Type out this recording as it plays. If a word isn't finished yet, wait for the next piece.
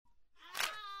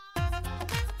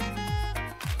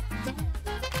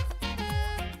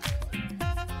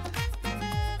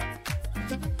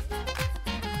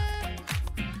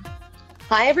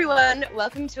Hi everyone,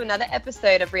 welcome to another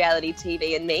episode of Reality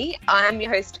TV and Me. I'm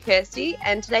your host Kirsty,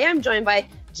 and today I'm joined by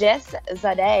Jess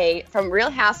Zadeh from Real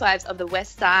Housewives of the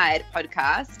West Side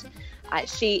podcast.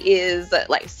 She is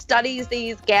studies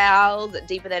these gals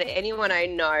deeper than anyone I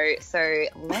know. So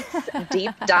let's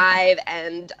deep dive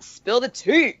and spill the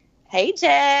tea. Hey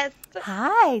Jess.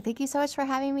 Hi, thank you so much for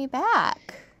having me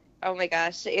back. Oh my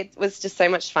gosh, it was just so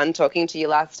much fun talking to you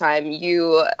last time.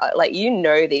 You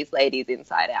know these ladies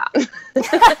inside out.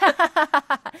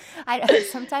 I know,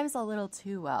 sometimes a little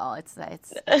too well. It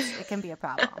can be a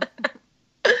problem.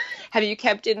 Have you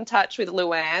kept in touch with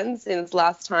Luann since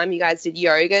last time you guys did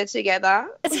yoga together?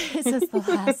 This is the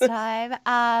last time.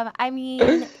 I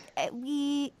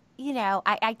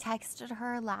texted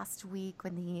her last week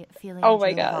when the Feeling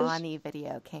Giovanni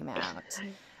video came out.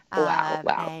 Wow.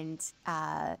 And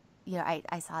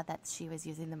I saw that she was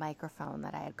using the microphone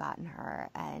that I had gotten her,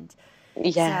 and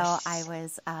yes. So I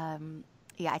was,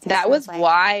 that was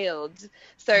wild.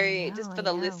 So just for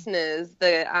the listeners,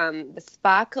 the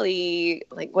sparkly,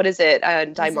 what is it?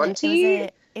 Diamante?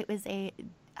 It was a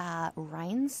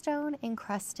rhinestone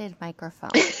encrusted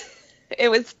microphone.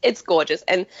 It's gorgeous.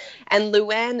 And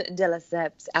Luann de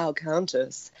Lesseps, our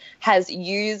countess, has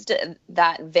used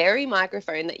that very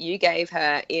microphone that you gave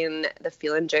her in the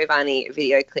Phil and Giovanni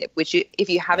video clip, which if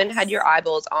you haven't had your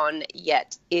eyeballs on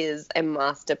yet, is a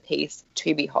masterpiece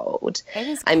to behold. It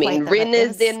is. Rin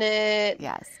is in it.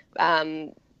 Yes.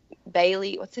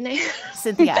 Bailey, what's her name?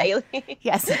 Cynthia. Bailey.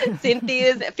 Yes.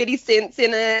 Cynthia's 50 cents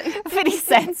in it. 50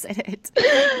 cents in it.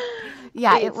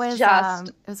 Yeah, it was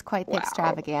quite the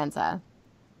extravaganza.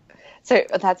 So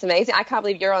that's amazing. I can't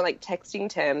believe you're on texting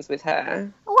terms with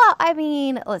her. Well, I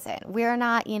mean, listen, we're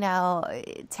not,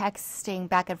 texting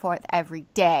back and forth every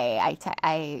day. I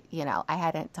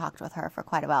hadn't talked with her for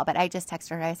quite a while, but I just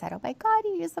texted her and I said, "Oh my God,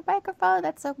 you used the microphone.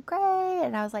 That's so great."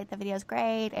 And I was like, "The video's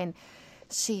great." And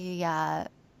she, I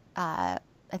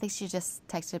think she just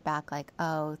texted back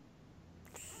 "Oh,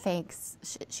 thanks."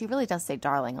 She really does say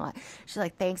darling a lot. She's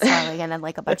like, "Thanks, darling," and then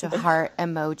a bunch of heart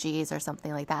emojis or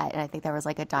something like that. And I think there was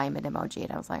a diamond emoji,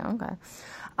 and I was like, okay.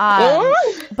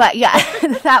 But yeah,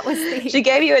 that was She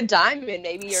gave you a diamond.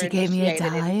 Maybe she gave me a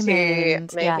diamond.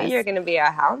 Maybe you're going to be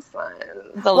a housewife.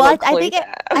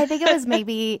 I think it was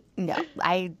maybe no.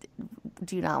 I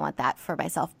do not want that for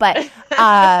myself, but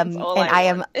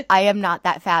I am not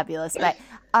that fabulous, but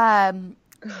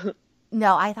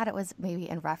no, I thought it was maybe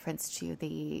in reference to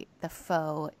the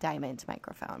faux diamond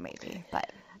microphone, maybe.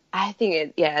 But I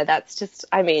think that's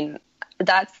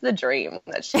the dream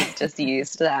that she's just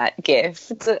used that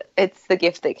gift. It's the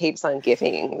gift that keeps on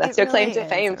giving. That's your claim to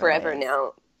fame forever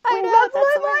now. I know.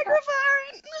 That's my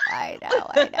microphone. I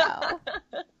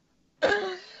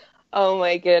know. Oh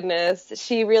my goodness.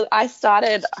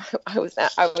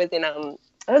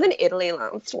 I was in Italy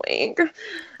last week.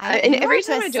 And every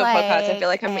time I do a podcast, I feel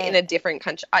like I'm in a different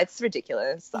country. It's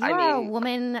ridiculous. You are a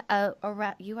woman.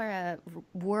 You are a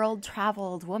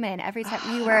world-traveled woman. Every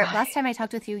time last time I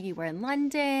talked with you, you were in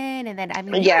London, and then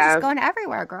you're just going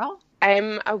everywhere, girl.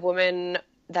 I'm a woman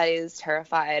that is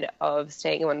terrified of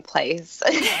staying in one place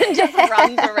and just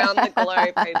runs around the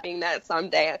globe, hoping that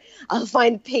someday I'll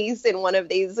find peace in one of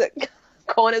these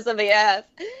corners of the earth.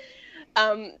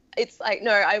 I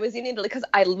was in Italy because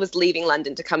I was leaving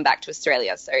London to come back to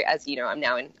Australia. So as you know,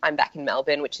 I'm back in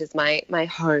Melbourne, which is my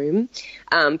home.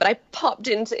 But I popped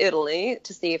into Italy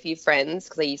to see a few friends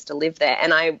because I used to live there,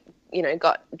 and I,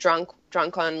 got drunk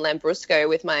on Lambrusco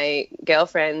with my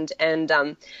girlfriend, and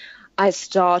I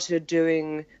started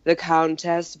doing the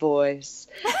Countess voice,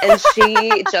 and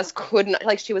she just couldn't,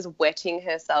 she was wetting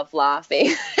herself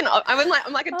laughing. And I'm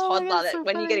like a toddler that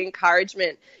when you get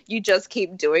encouragement, you just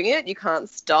keep doing it. You can't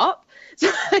stop. So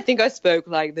I think I spoke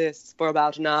like this for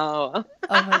about an hour.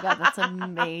 Oh my God, that's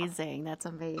amazing. That's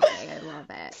amazing. I love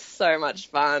it. So much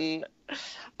fun.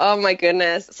 Oh my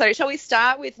goodness. So shall we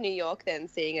start with New York then,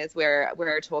 seeing as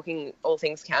we're talking all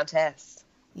things Countess?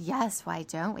 Yes, why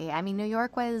don't we? I mean, New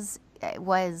York was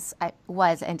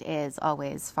and is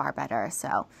always far better.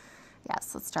 So,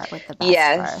 yes, let's start with the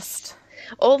best first.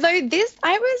 Although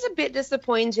I was a bit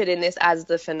disappointed in this as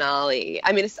the finale.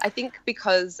 I mean, I think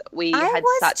because I was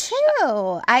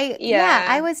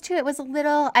too. It was a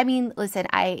little. I mean, listen,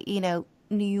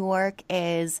 New York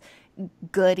is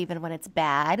good even when it's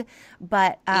bad,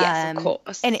 but yes, of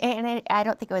course. And I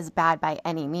don't think it was bad by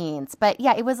any means, but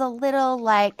yeah, it was a little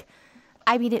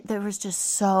there was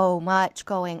just so much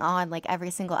going on,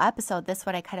 every single episode. This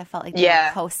one I kind of felt like they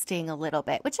were coasting a little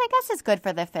bit, which I guess is good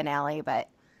for the finale, but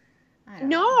I don't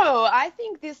know. I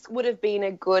think this would have been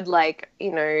a good,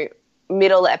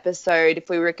 middle episode if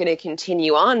we were going to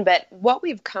continue on, but what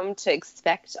we've come to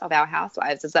expect of our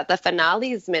housewives is that the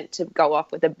finale is meant to go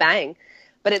off with a bang,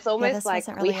 but it's almost like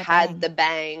really we had the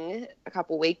bang a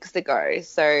couple weeks ago.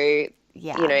 So,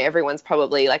 everyone's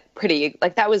probably like pretty,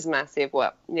 like that was massive,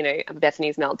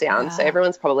 Bethany's meltdown. Yeah. So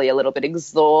everyone's probably a little bit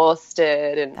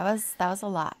exhausted. And that was a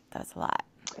lot.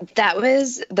 That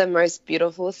was the most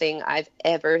beautiful thing I've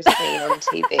ever seen on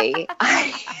TV.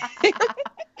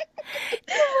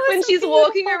 When she's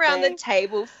walking around the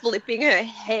table, flipping her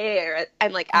hair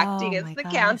and like acting as the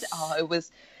count.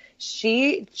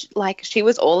 She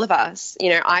was all of us.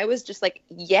 I was just like,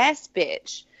 yes,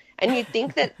 bitch. And you'd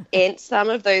think that some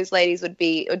of those ladies would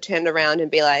turn around and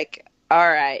be like, all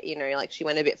right, like she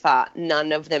went a bit far.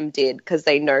 None of them did, because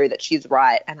they know that she's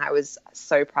right. And I was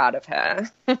so proud of her.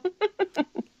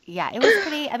 Yeah, it was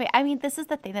pretty. I mean, this is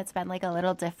the thing that's been like a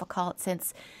little difficult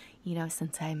since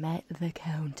I met the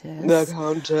Countess.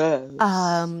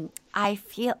 I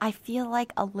feel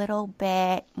like a little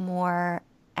bit more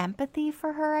empathy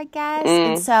for her, I guess.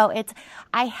 And so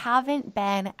I haven't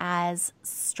been as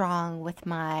strong with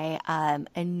my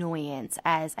annoyance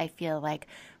as I feel like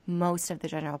most of the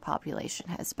general population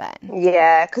has been.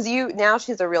 Yeah, because now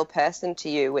she's a real person to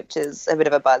you, which is a bit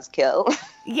of a buzzkill.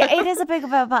 Yeah, it is a bit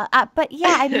of a buzz. But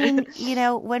yeah, I mean,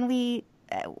 when we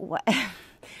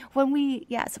when we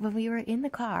were in the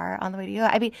car on the way to you,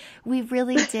 I mean, we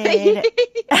really did.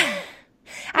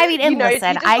 I mean, and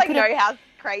listen, I could know how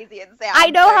crazy it sounds.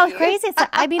 I know how crazy it sounds.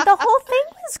 I mean, the whole thing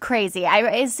was crazy.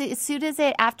 As soon as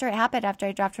after it happened, after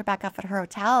I dropped her back off at her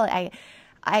hotel,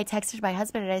 I texted my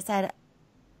husband and I said,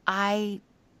 I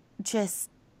just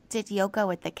did yoga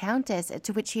with the Countess,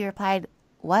 to which he replied,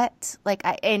 what?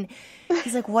 And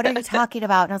he's like, what are you talking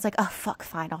about? And I was like, oh, fuck,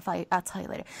 fine. I'll tell you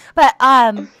later. But,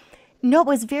 no, it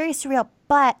was very surreal.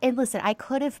 And listen, I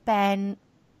could have been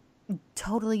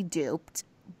totally duped,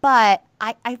 but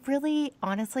I really,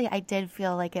 honestly, I did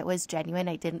feel like it was genuine.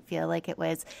 I didn't feel like it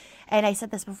was, and I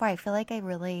said this before, I feel like I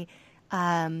really,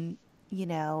 I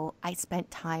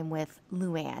spent time with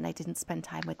Luann. I didn't spend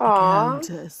time with the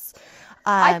Countess.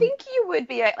 I think you would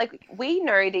be, like, we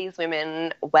know these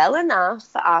women well enough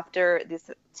after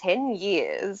this 10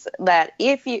 years that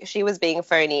if she was being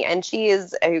phony, and she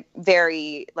is a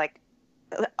very, like,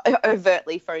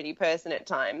 overtly phony person at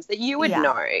times, that you would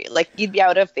know, like, you'd be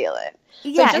able to feel it.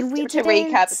 Yeah, so just to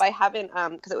recap, if I haven't,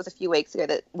 because it was a few weeks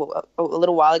ago a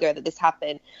little while ago that this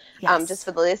happened, just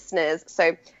for the listeners.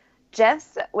 So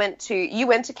Jess went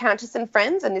to Countess and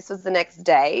Friends, and this was the next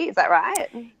day. Is that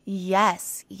right?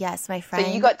 Yes, my friend.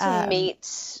 So you got to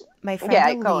meet my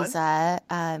friend Eliza.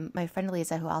 My friend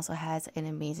Eliza, who also has an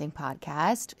amazing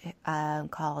podcast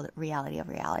called Reality of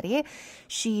Reality.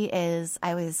 She is.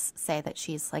 I always say that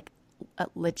she's like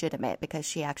legitimate, because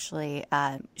she actually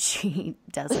she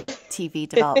does like TV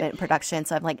development and production.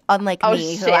 So I'm like, unlike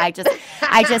me, who I just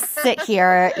sit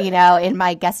here, in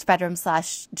my guest bedroom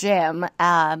 / gym.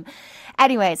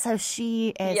 Anyway, so she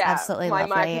is absolutely my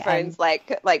lovely. My microphone's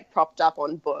like propped up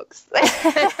on books.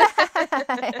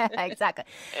 Exactly.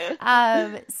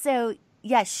 So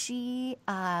yeah, she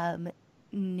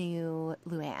knew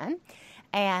Luann.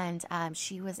 And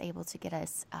she was able to get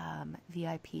us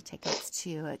VIP tickets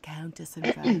to Countess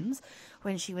and Friends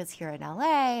when she was here in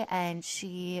LA. And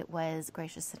she was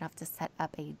gracious enough to set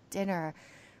up a dinner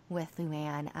with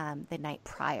Luann the night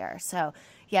prior. So,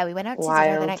 yeah, we went out to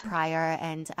dinner the night prior.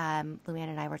 And Luann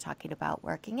and I were talking about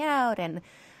working out and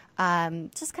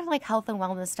just kind of like health and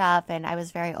wellness stuff. And I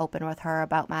was very open with her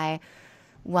about my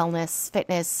wellness,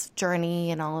 fitness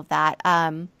journey and all of that.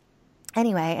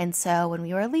 Anyway, and so when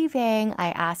we were leaving,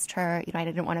 I asked her, I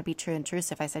didn't want to be too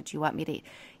intrusive. I said, do you want me to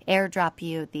airdrop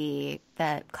you the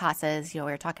classes, we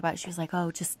were talking about? She was like,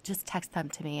 oh, just text them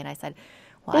to me. And I said,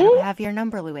 well, I don't have your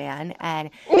number, Luann.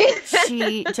 And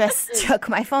she just took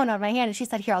my phone out of my hand and she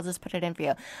said, here, I'll just put it in for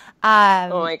you.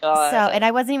 Oh my God. So, and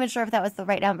I wasn't even sure if that was the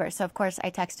right number. So of course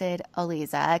I texted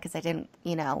Eliza because I didn't,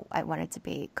 I wanted to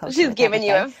be kosher. She's giving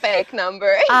you a fake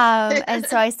number. And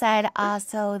so I said,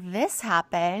 so this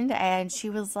happened. And she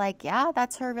was like, yeah,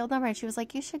 that's her real number. And she was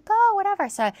like, you should go, whatever.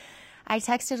 So I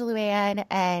texted Luann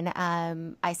and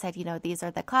I said, these are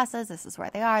the classes. This is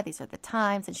where they are. These are the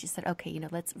times. And she said, okay,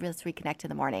 let's reconnect in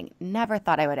the morning. Never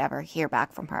thought I would ever hear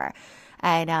back from her.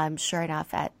 And sure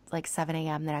enough, at like 7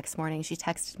 a.m. the next morning, she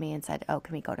texted me and said, oh,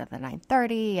 can we go to the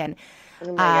 9:30? And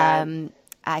oh my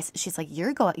God. She's like,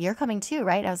 you're coming too,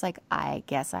 right? I was like, I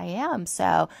guess I am.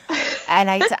 So, and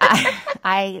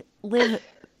I live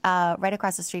right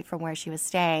across the street from where she was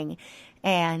staying.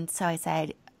 And so I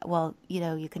said, well,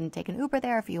 you can take an Uber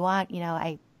there if you want.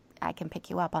 I can pick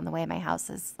you up on the way. My house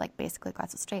is like basically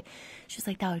across the street. She's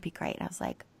like, that would be great. And I was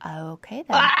like, okay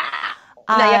then.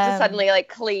 Now you have to suddenly like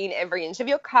clean every inch of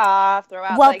your car, throw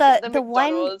out well, like the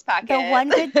McDonald's packet. The one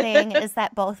good thing is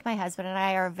that both my husband and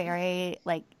I are very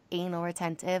like anal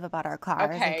retentive about our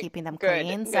cars and keeping them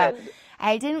clean. So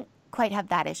I didn't quite have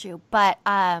that issue, but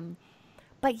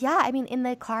yeah, I mean, in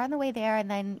the car on the way there, and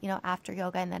then after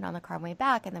yoga, and then on the car on the way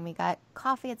back, and then we got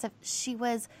coffee and stuff.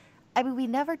 I mean, we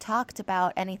never talked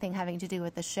about anything having to do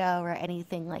with the show or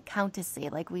anything like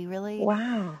countessy. Like we really,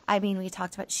 wow. I mean, we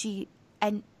talked about she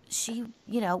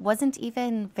wasn't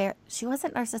even she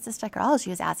wasn't narcissistic at all. She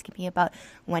was asking me about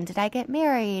when did I get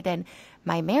married and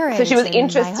my marriage. So she was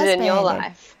interested in your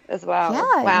life as well.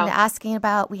 Yeah. Wow. And asking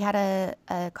about, we had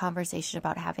a conversation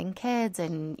about having kids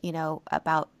and,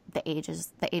 about the age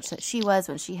that she was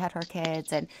when she had her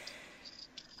kids. And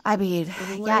I mean,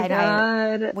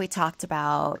 we talked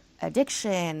about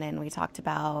addiction and we talked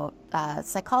about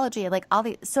psychology, like all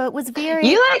the. So it was very.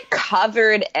 You like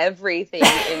covered everything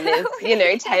in this,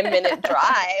 10-minute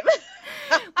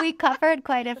drive. We covered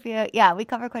quite a few. Yeah, we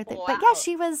covered quite a few. Wow. But yeah,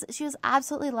 she was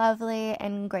absolutely lovely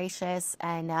and gracious.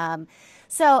 And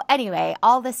so anyway,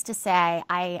 all this to say,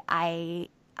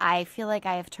 I feel like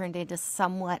I have turned into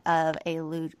somewhat of a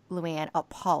Luann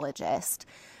apologist.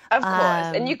 Of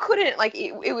course. And you couldn't, like,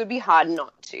 it would be hard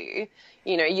not to.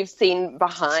 You've seen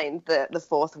behind the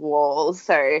fourth wall.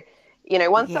 So,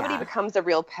 once somebody becomes a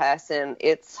real person,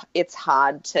 it's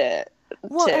hard to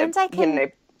and I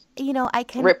can, I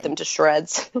can rip them to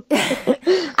shreds.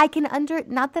 I can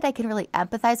not that I can really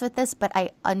empathize with this, but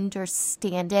I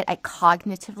understand it. I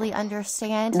cognitively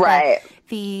understand. Right.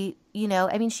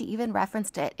 I mean, she even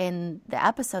referenced it in the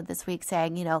episode this week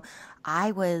saying,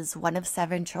 I was one of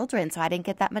 7 children, so I didn't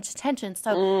get that much attention.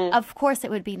 So, of course,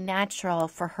 it would be natural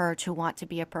for her to want to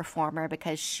be a performer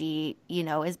because she,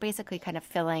 is basically kind of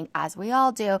filling, as we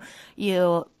all do,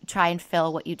 you try and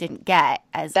fill what you didn't get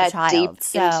as a child. That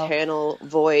deep internal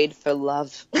void for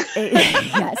love.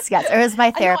 Yes. Or as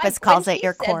my therapist calls it,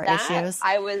 your core issues.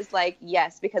 I was like,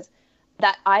 yes, because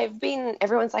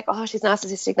everyone's like, oh, she's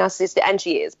narcissistic, and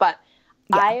she is, but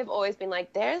I have always been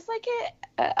like, there's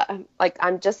like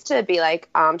I'm just to be like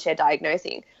armchair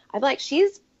diagnosing. I'm like,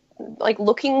 she's like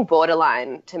looking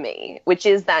borderline to me, which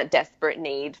is that desperate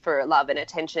need for love and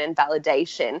attention and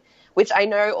validation, which I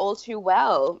know all too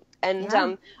well. And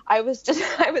I was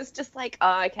just like,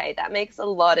 oh, okay, that makes a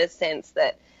lot of sense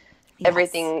that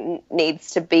everything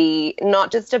needs to be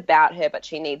not just about her, but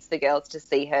she needs the girls to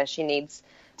see her. She needs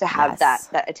to have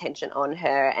that attention on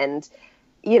her. And,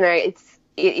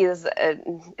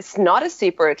 it's not a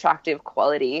super attractive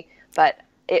quality, but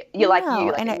it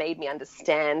made me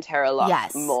understand her a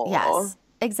lot more. Yes,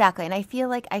 exactly. And I feel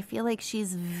like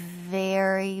she's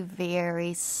very,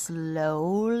 very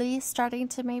slowly starting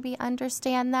to maybe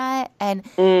understand that. And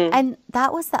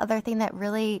that was the other thing that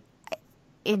really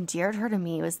endeared her to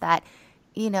me was that,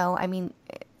 I mean,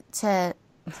 to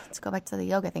go back to the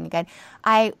yoga thing again,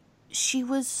 she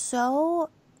was so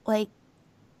like,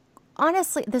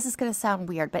 honestly, this is going to sound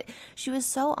weird, but she was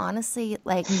so honestly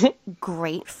like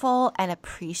grateful and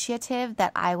appreciative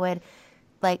that I would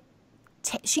like,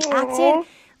 she acted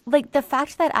like the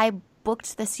fact that I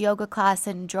booked this yoga class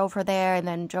and drove her there and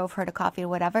then drove her to coffee or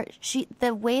whatever.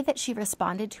 The way that she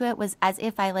responded to it was as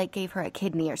if I like gave her a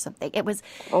kidney or something. It was,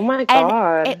 oh my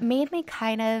God. And it made me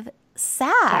kind of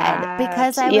sad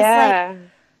because I was like,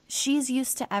 she's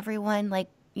used to everyone like,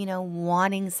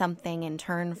 wanting something in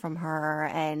turn from her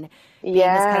and being this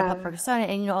kind of public persona.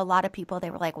 And, a lot of people, they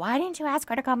were like, why didn't you ask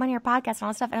her to come on your podcast and all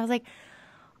that stuff? And I was like,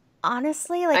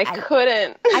 honestly, like I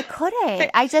couldn't. I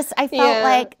felt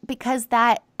like because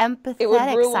that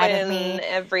empathetic side of me.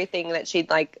 Everything that she'd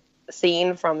like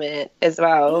seen from it as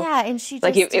well. Yeah. And she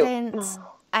just didn't,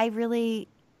 I really,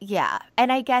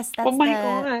 And I guess that's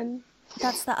God.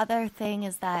 That's the other thing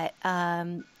is that,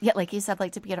 like you said,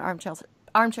 like to be an armchair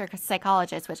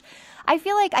psychologist, which I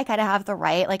feel like I kind of have the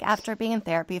right, like after being in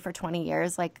therapy for 20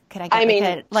 years, like can I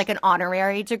get like an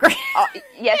honorary degree?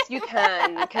 Yes, you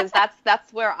can, because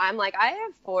that's where I'm like, I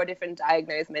have 4 different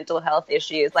diagnosed mental health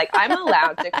issues. Like I'm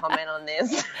allowed to comment on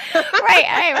this.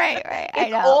 Right.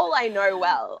 It's all I know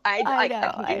well. I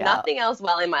can do nothing else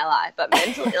well in my life, but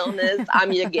mental illness,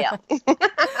 I'm your girl.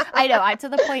 I know. I'm to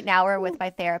the point now where with my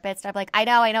therapist, I'm like, I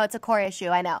know it's a core issue.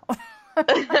 I know. I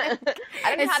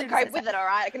don't know how to cope with it, all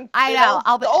right? I know.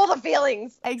 All the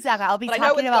feelings. Exactly. I'll be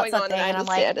talking about something and I'm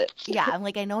like, I'm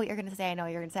like, I know what you're going to say. I know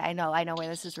what you're going to say. I know where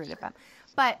this is rooted from.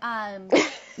 But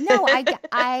no,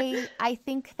 I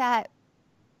think that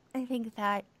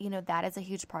that is a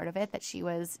huge part of it, that she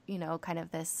was, kind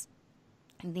of this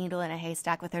needle in a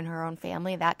haystack within her own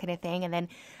family, that kind of thing. And then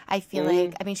I feel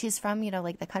like, I mean, she's from,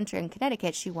 like the country in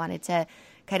Connecticut. She wanted to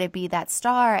kind of be that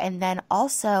star. And then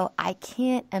also, I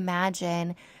can't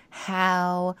imagine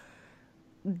how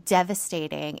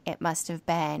devastating it must have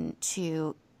been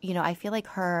to, I feel like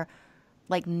her,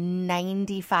 like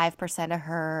 95% of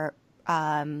her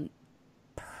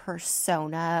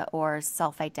persona or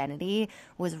self-identity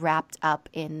was wrapped up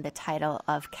in the title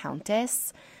of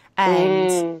Countess.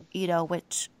 And,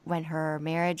 which when her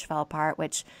marriage fell apart,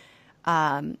 which,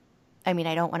 I mean,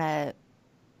 I don't want to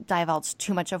divulge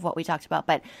too much of what we talked about,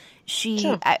 but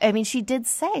she, I mean, she did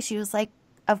say, she was like,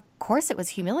 of course it was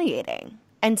humiliating.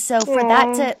 And so for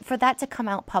that to come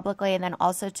out publicly and then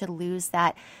also to lose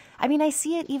that, I mean, I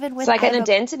see it even with... It's like an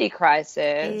identity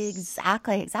crisis.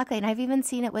 Exactly. And I've even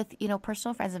seen it with,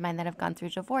 personal friends of mine that have gone through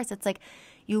divorce. It's like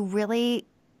you really,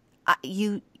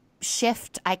 you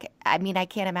shift. I mean, I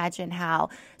can't imagine how.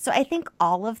 So I think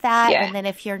all of that, and then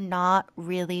if you're not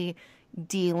really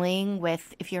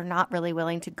if you're not really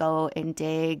willing to go and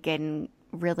dig and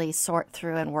really sort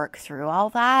through and work through all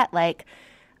that, like,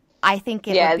 I think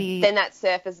it would be... then that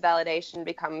surface validation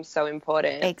becomes so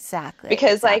important. Exactly.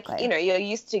 Because, like, you're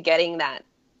used to getting that,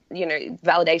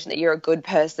 validation that you're a good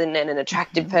person and an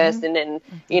attractive person and,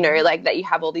 like that you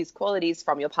have all these qualities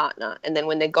from your partner. And then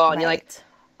when they're gone, you're like,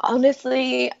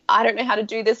 honestly, I don't know how to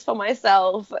do this for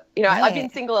myself. I've been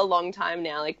single a long time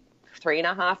now, like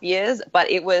 3.5 years, but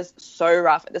it was so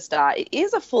rough at the start. It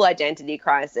is a full identity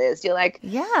crisis. You're like,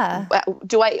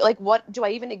 do I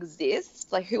even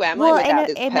exist? Like, who am I without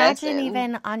this imagine person?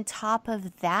 Even on top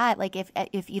of that, like if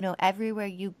everywhere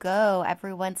you go,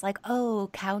 everyone's like, oh,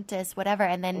 Countess, whatever,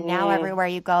 and then now everywhere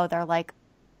you go, they're like,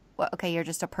 well, okay, you're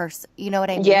just a person. You know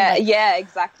what I mean? Yeah,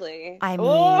 exactly. I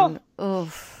mean,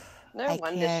 oof. No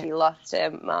wonder she lost her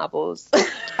marbles.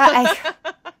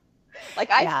 Like,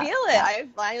 I feel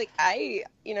it.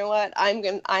 You know what?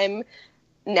 I'm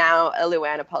now a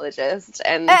Luann apologist,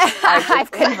 and I've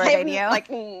converted you. Like,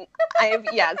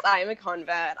 I'm a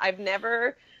convert. I've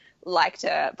never liked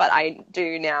her, but I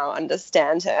do now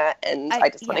understand her, and I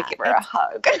just want to give her a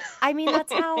hug. I mean,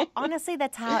 that's how,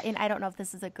 and I don't know if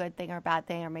this is a good thing or a bad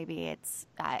thing, or maybe it's,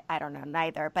 I don't know,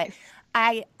 neither, but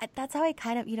that's how I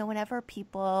kind of, whenever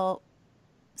people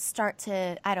start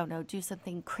to, I don't know, do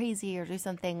something crazy or do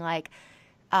something like,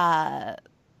 I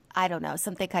don't know,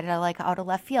 something kind of like out of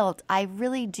left field, I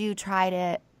really do try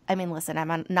to, I mean, listen,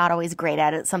 I'm not always great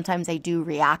at it. Sometimes I do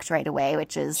react right away,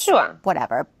 which is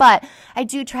whatever. But I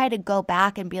do try to go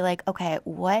back and be like, okay,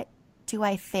 what do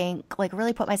I think? Like,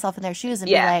 really put myself in their shoes and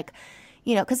be like,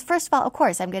 because first of all, of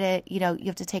course, I'm going to, you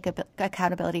have to take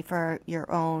accountability for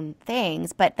your own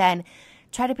things. But then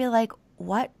try to be like,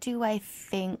 what do I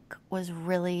think was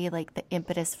really like the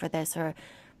impetus for this or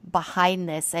behind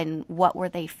this, and what were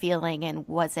they feeling, and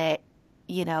was it,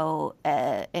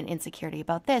 an insecurity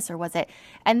about this, or was it,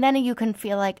 and then you can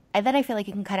feel like, and then I feel like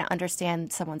you can kind of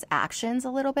understand someone's actions a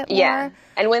little bit more. Yeah,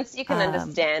 and once you can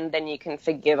understand, then you can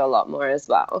forgive a lot more as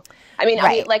well. I mean,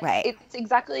 it's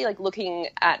exactly like looking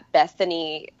at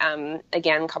Bethany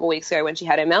again a couple weeks ago when she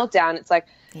had her meltdown. It's like,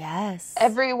 yes,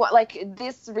 everyone, like,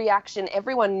 this reaction,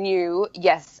 everyone knew,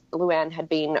 yes, Luann had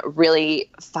been really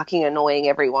fucking annoying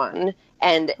everyone,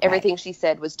 and everything she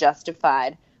said was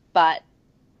justified, but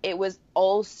it was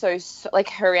also like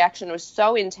her reaction was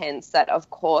so intense that, of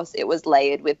course, it was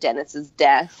layered with Dennis's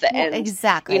death and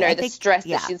the stress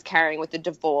that she's carrying with the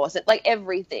divorce, and like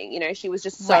everything. She was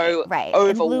just so overwhelmed.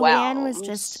 And Luann was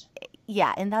just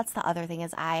and that's the other thing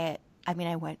is I mean,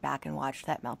 I went back and watched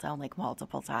that meltdown like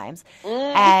multiple times,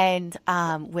 and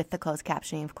with the closed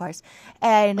captioning, of course,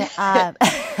 and I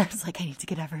was like, I need to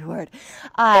get every word.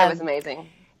 It was amazing.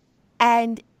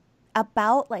 And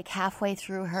about like halfway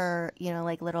through her,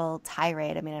 like little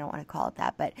tirade, I mean, I don't want to call it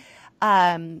that, but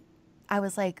I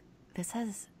was like, this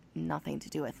has nothing to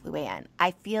do with Luann.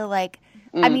 I feel like,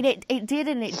 I mean, it did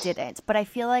and it didn't, but I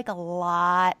feel like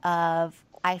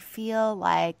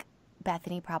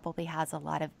Bethany probably has a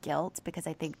lot of guilt because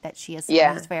I think that she is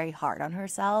very hard on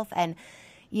herself, and,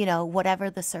 whatever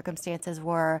the circumstances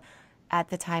were at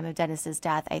the time of Dennis's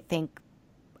death, I think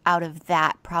out of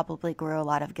that probably grew a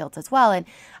lot of guilt as well. And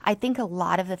I think a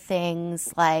lot of the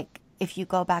things, like if you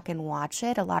go back and watch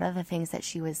it, a lot of the things that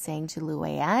she was saying to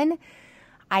Luann,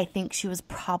 I think she was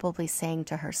probably saying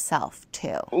to herself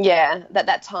too. Yeah,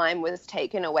 that time was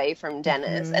taken away from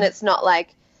Dennis. And it's not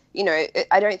like,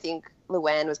 I don't think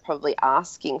Luann was probably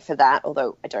asking for that,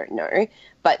 although I don't know.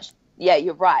 But yeah,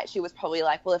 you're right. She was probably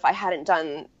like, well, if I hadn't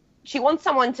done she wants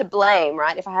someone to blame,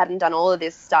 right? If I hadn't done all of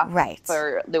this stuff Right.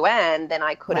 for Luann, then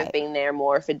I could have Right. been there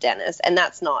more for Dennis. And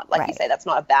that's not, like you Right. say, that's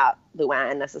not about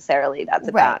Luann necessarily. That's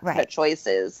about her Right.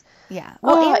 choices. Yeah.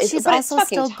 Well, and she's but it's also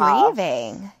fucking still tough.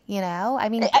 grieving, you know? I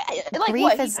mean, Like grief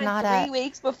what? He is died not 3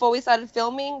 weeks before we started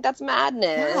filming. That's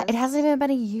madness. Yeah, it hasn't even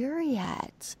been a year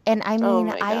yet. And I Oh mean,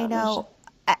 my I gosh. know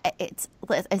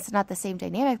it's not the same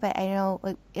dynamic, but I know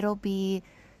like, it'll be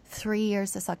 3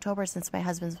 years this October since my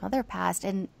husband's mother passed,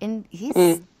 and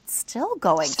he's still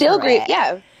going Still through grief. it.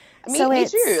 Yeah. I mean, So me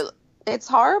it's- too. It's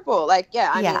horrible. Like,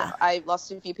 yeah, I Yeah. mean, I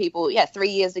lost a few people, 3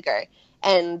 years ago.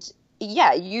 And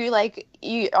yeah, you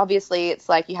obviously it's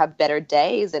like you have better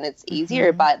days and it's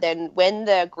easier, but then when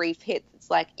the grief hits, it's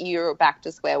like you're back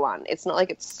to square one. It's not like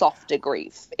it's softer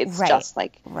grief. It's Right. just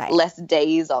like Right. less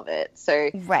days of it. So,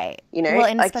 Right. you know, Well,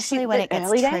 and like, especially shit, when the it gets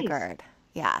early days. triggered.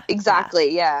 Yeah.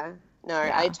 Exactly. Yeah. No,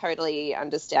 Yeah. I totally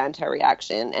understand her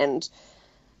reaction. And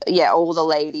yeah, all the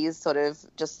ladies sort of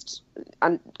just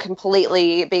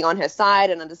completely being on her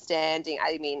side and understanding.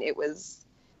 I mean, it was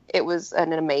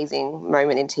an amazing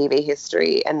moment in TV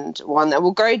history and one that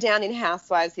will go down in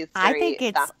Housewives history. I think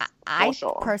it's. I for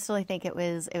sure. personally think it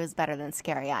was better than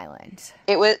Scary Island.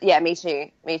 It was. Yeah, me too.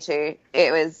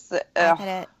 It was. I thought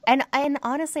it, and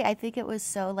honestly, I think it was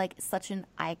so like such an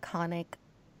iconic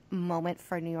moment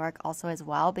for New York also as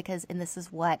well, because, and this is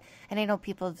what, and I know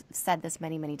people have said this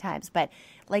many, many times, but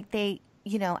like they,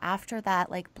 you know, after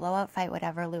that like blowout fight,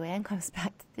 whatever, Luann comes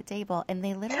back to the table and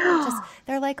they literally just,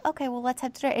 they're like, okay, well, let's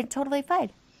have dinner. It's totally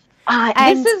fine.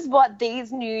 This is what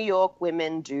these New York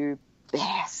women do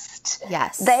best.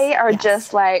 Yes. They are Yes.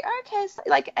 just like, okay, so,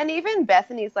 like, and even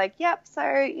Bethany's like, yep,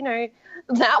 so, you know,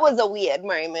 that was a weird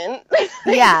moment.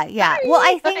 Yeah, yeah. Well,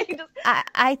 I Like, think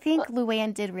I think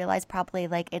Luann did realize probably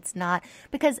like it's not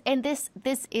because, and this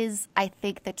is I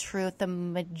think the truth. The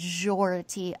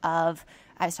majority of,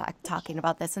 I was talking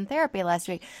about this in therapy last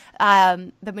week.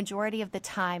 The majority of the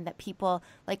time that people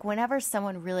like whenever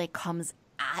someone really comes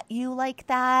at you like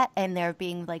that and they're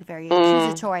being like very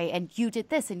accusatory and you did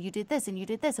this and you did this and you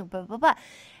did this and blah blah blah.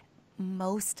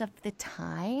 Most of the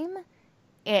time,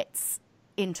 it's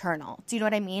internal. Do you know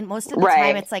what I mean? Most of the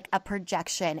time it's like a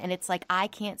projection and it's like I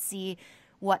can't see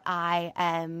what I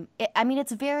am. I mean,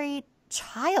 it's very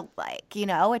childlike, you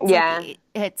know? It's like,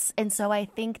 it's, and so I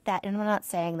think that, and I'm not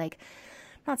saying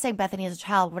Bethany is a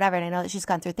child, whatever, and I know that she's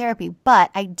gone through therapy,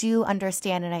 but I do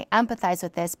understand and I empathize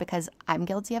with this because I'm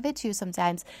guilty of it too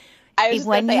sometimes. I was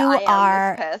When say, you I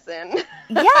are am this person.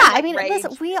 yeah, I mean, Rage.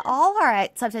 listen, we all are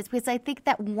at sometimes because I think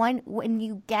that when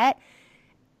you get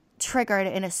triggered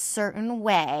in a certain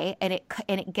way and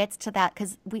it gets to that,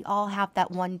 because we all have that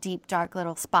one deep dark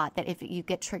little spot that if you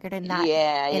get triggered in that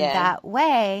that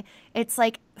way, it's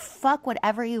like fuck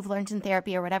whatever you've learned in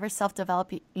therapy or whatever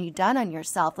self-development you've done on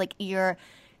yourself, like your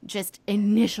just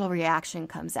initial reaction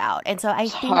comes out. And so I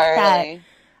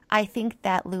think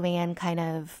that Luann kind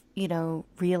of, you know,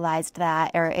 realized that,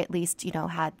 or at least, you know,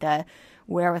 had the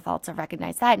wherewithal to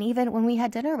recognize that. And even when we had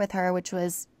dinner with her, which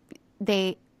was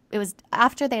it was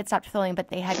after they had stopped filming, but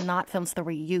they had not filmed the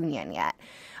reunion yet.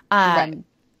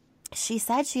 She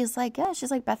said, she's like,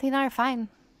 Bethany and I are fine.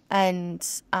 And,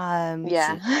 she,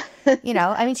 you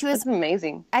know, I mean, she was That's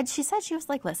amazing. And she said, she was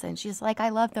like, listen, she's like, I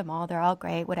love them all. They're all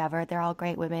great, whatever. They're all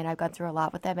great women. I've gone through a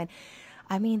lot with them. And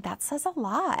I mean, that says a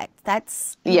lot.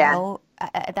 That's, you know,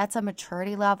 that's a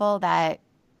maturity level that,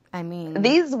 I mean.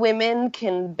 These women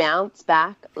can bounce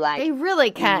back like they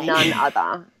really can. None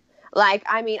other. Like,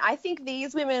 I mean, I think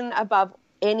these women above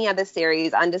any other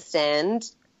series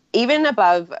understand, even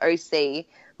above OC,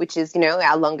 which is, you know,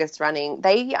 our longest running,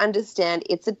 they understand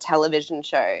it's a television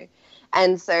show.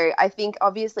 And so I think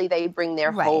obviously they bring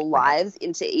their whole lives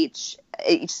into each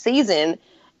season,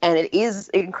 and it is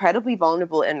incredibly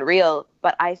vulnerable and real.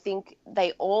 But I think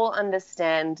they all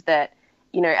understand that,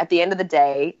 you know, at the end of the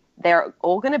day, they're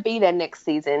all going to be there next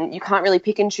season. You can't really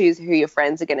pick and choose who your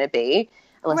friends are going to be,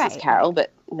 unless it's Carol,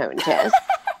 but no one cares.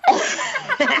 Unless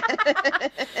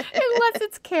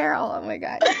it's Carol. Oh, my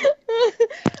God.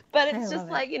 But it's just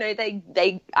like, you know,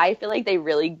 I feel like they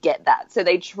really get that. So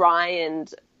they try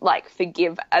and, like,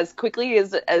 forgive as quickly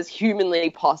as humanly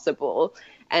possible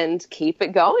and keep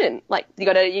it going. Like, you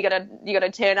gotta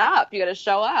turn up, you gotta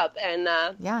show up. And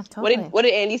yeah, totally. What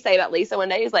did Andy say about Lisa one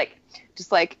day? He's like,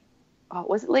 just like, oh,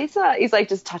 was it Lisa? He's like,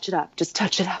 just touch it up.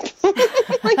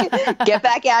 Like, get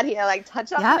back out here. Like,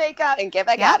 touch up the makeup and get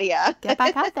back out here. Get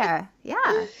back out there.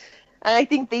 Yeah. And I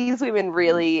think these women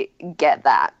really get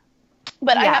that.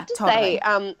 But I have to say,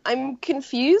 I'm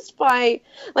confused by,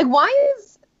 like, why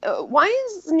is why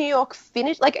is New York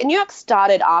finished? Like, New York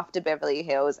started after Beverly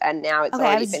Hills, and now it's Okay, I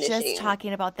already was finishing. just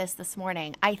talking about this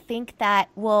morning. I think that,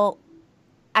 well,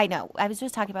 I know. I was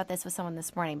just talking about this with someone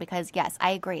this morning because, yes,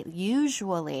 I agree.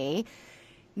 Usually,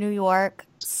 New York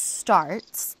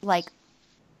starts like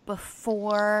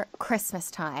before Christmas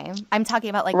time. I'm talking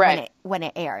about like when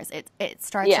it airs. It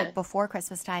starts like before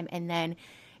Christmas time, and then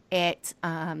it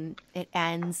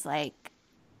ends like,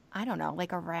 I don't know,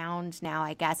 like around now,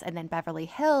 I guess. And then Beverly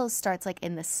Hills starts like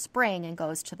in the spring and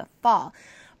goes to the fall.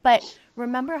 But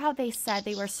remember how they said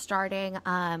they were starting,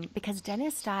 because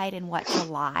Dennis died in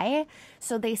July?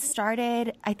 So they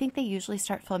started, I think they usually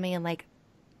start filming in like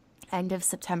end of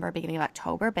September, beginning of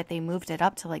October, but they moved it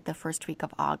up to like the first week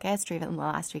of August or even the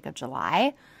last week of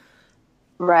July.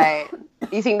 Right.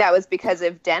 You think that was because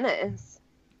of Dennis?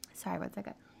 Sorry, 1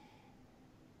 second.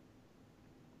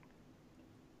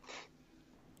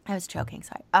 I was joking,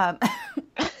 sorry.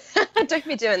 Don't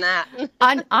be doing that.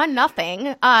 on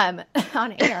nothing. On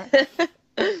air.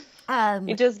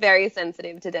 You're just very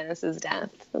sensitive to Dennis's death.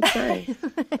 That's nice.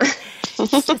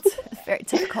 It's very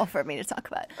difficult for me to talk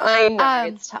about. I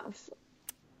know, it's tough.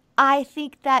 I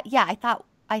think that,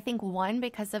 I think one,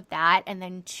 because of that, and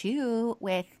then two,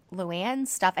 with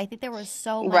Luann's stuff, I think there was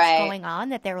so much going on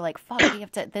that they were like, fuck, we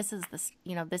have to, this is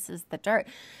the dirt.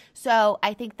 So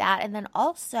I think that, and then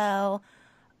also,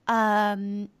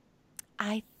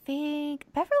 I think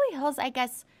Beverly Hills, I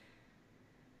guess,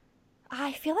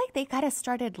 I feel like they kind of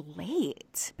started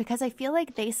late because I feel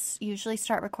like they usually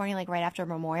start recording like right after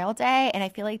Memorial Day, and I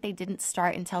feel like they didn't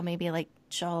start until maybe like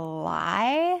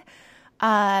July.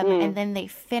 And then they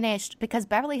finished because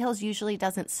Beverly Hills usually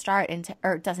doesn't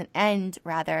end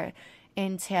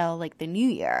until like the new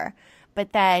year.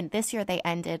 But then this year they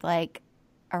ended like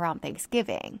around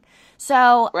Thanksgiving.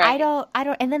 So I don't,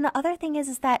 and then the other thing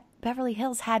is that Beverly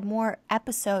Hills had more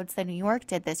episodes than New York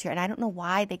did this year. And I don't know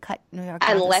why they cut New York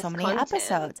down to so many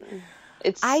episodes.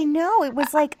 I know, it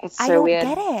was like, I don't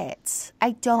get it.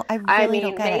 I really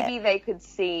don't get it. Maybe they could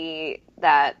see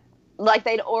that, like,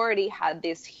 they'd already had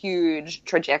this huge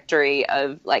trajectory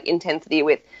of like intensity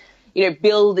with,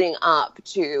 building up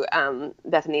to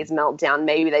Bethany's meltdown.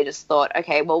 Maybe they just thought,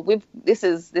 okay, well, this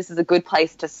is a good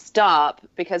place to stop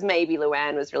because maybe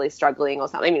Luann was really struggling or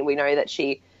something. I mean, we know that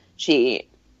she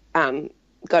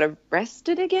got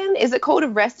arrested again. Is it called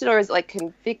arrested or is it like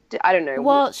convicted? I don't know.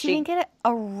 Well, she didn't get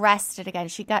arrested again.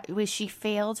 She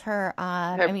failed her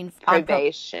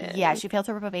probation. She failed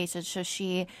her probation. So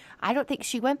I don't think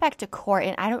she went back to court,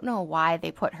 and I don't know why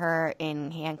they put her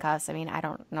in handcuffs. I mean, I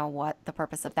don't know what the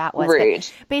purpose of that was. Rude.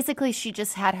 But basically, she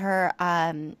just had her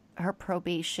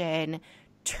probation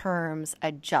terms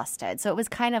adjusted. So it was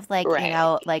kind of like,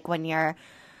 like when you're,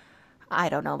 I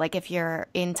don't know, like if you're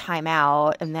in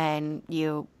timeout and then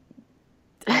you,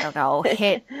 I don't know,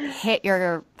 hit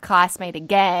your classmate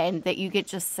again, that you get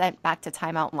just sent back to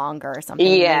timeout longer or something.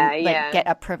 Like get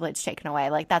a privilege taken away.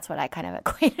 Like that's what I kind of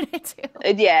equated it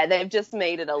to. Yeah, they've just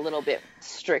made it a little bit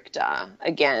stricter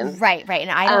again. Right.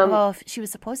 And I don't know if she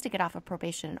was supposed to get off of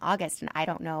probation in August, and I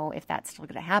don't know if that's still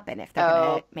going to happen, if they're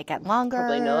going to make it longer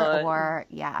probably not. Or,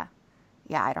 Yeah,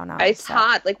 I don't know. It's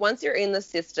hard. Like, once you're in the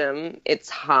system, it's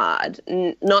hard.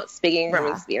 Not speaking from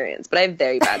experience, but I have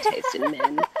very bad taste in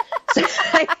men. So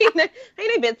I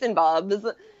know bits and bobs.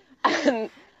 I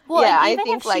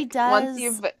think like once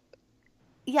you've.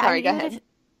 Yeah, sorry, go ahead.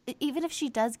 Even if she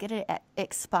does get it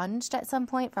expunged at some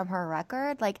point from her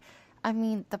record, like, I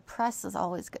mean, the press is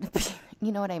always going to be.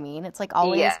 You know what I mean? It's like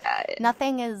always.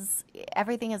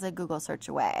 Everything is a Google search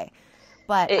away.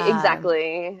 But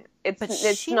exactly.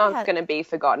 It's not going to be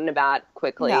forgotten about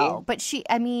quickly. No, but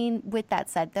with that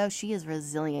said, though, she is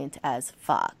resilient as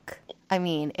fuck. I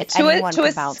mean, if anyone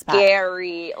can bounce back. To a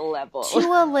scary level. To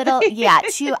a little,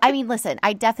 listen,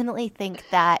 I definitely think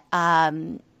that,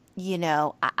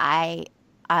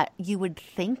 you would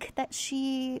think that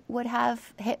she would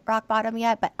have hit rock bottom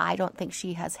yet, but I don't think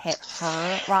she has hit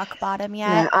her rock bottom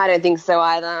yet. I don't think so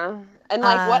either. And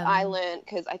like what I learned,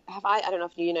 because I don't know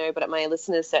if you know, but my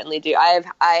listeners certainly do. I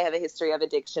have a history of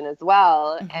addiction as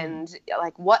well, and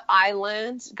like what I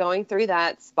learned going through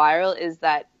that spiral is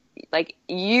that like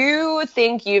you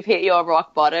think you've hit your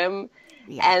rock bottom,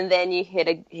 and then you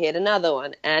hit another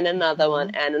one and another one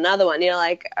and another one. You're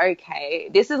like, okay,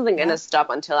 this isn't going to stop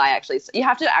until you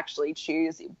have to actually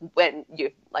choose when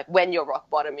your rock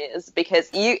bottom is,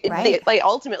 because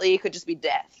ultimately it could just be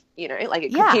death. Like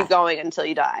it could keep going until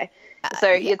you die.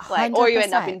 So it's like, 100%. Or you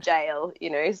end up in jail,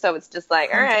 so it's just like,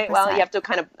 all right, well, you have to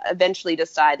kind of eventually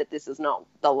decide that this is not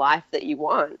the life that you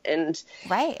want. And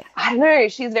I don't know,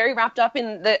 she's very wrapped up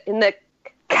in the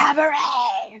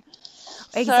cabaret.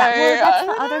 Exactly. Well, that's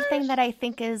the other know. thing that I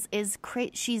think is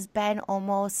she's been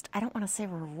almost, I don't want to say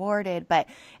rewarded, but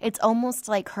it's almost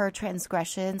like her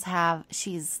transgressions have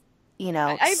she's,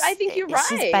 I think you're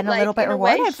she's right. been a little Like bit in a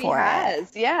way, rewarded she for it.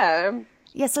 has. Yeah.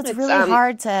 Yeah, so it's It's really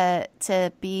hard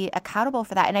to be accountable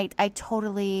for that. And I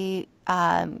totally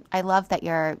I love that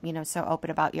you're, so open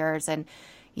about yours and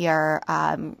your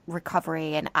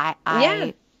recovery. And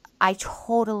Yeah. I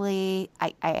totally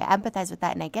I empathize with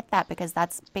that, and I get that because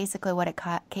that's basically what it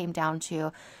came down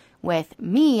to with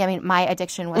me. I mean, my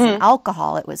addiction wasn't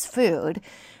alcohol, it was food.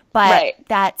 But Right.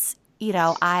 that's,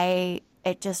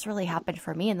 it just really happened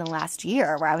for me in the last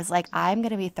year where I was like, I'm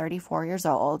going to be 34 years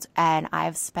old and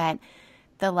I've spent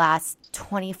the last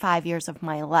 25 years of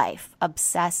my life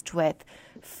obsessed with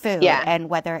food, Yeah. and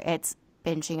whether it's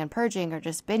binging and purging or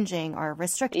just binging or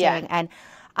restricting. Yeah. And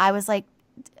I was like,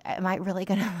 am I really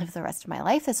going to live the rest of my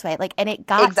life this way? Like, and it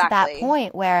got to that Exactly.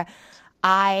 point where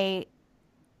I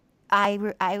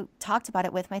talked about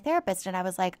it with my therapist, and I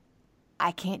was like,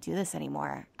 I can't do this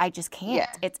anymore. I just can't.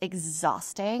 Yeah. It's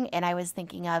exhausting. And I was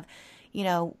thinking of,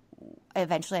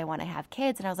 eventually I want to have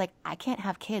kids. And I was like, I can't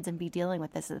have kids and be dealing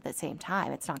with this at the same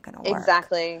time. It's not going to work.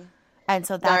 Exactly. And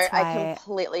so No, that's I why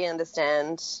completely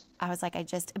understand. I was like,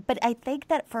 but I think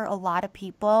that for a lot of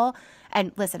people,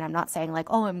 and listen, I'm not saying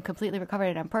like, oh, I'm completely recovered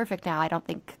and I'm perfect now. I don't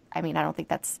think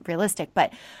that's realistic.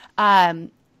 But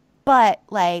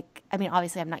like, I mean,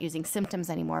 obviously I'm not using symptoms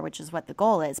anymore, which is what the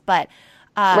goal is. But,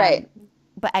 Right.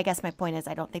 but I guess my point is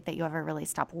I don't think that you ever really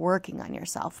stop working on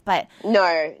yourself. But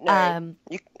No.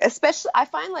 Especially, I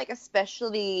find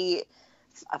especially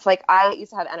like I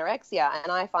used to have anorexia,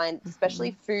 and I find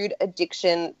especially food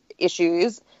addiction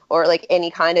issues or like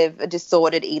any kind of a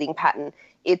disordered eating pattern,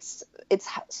 it's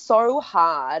so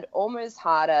hard, almost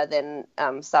harder than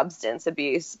substance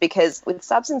abuse, because with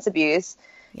substance abuse,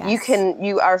 yes.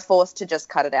 you are forced to just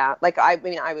cut it out. Like I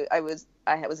mean, I was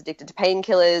addicted to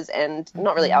painkillers and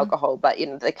not really alcohol, but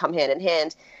they come hand in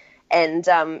hand.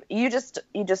 And you just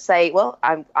say, well,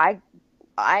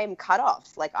 I'm cut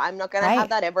off. Like I'm not going to have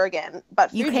that ever again.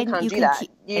 But food, you can't do that.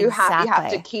 You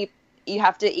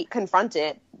have to confront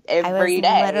it every day.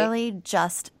 I was literally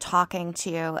just talking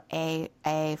to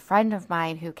a friend of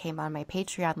mine who came on my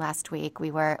Patreon last week.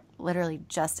 We were literally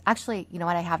just, actually, you know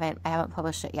what? I haven't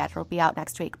published it yet. It'll be out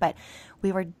next week. But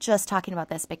we were just talking about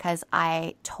this because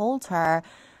I told her,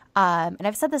 and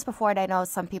I've said this before, and I know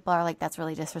some people are like, that's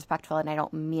really disrespectful, and I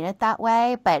don't mean it that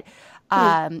way, but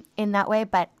in that way.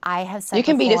 But I have said you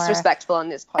can before, be disrespectful on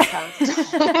this podcast.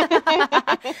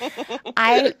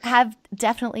 I have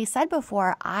definitely said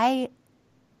before, I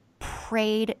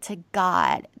prayed to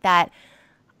God that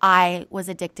I was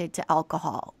addicted to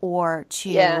alcohol or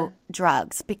to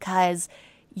drugs, because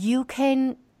you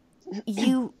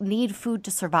need food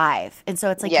to survive. And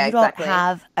so it's like you don't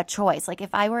have a choice. Like if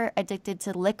I were addicted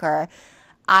to liquor,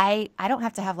 I don't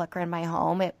have to have liquor in my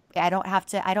home. I don't have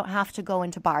to go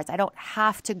into bars. I don't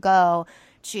have to go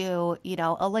to,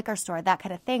 a liquor store, that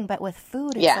kind of thing. But with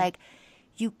food, it's like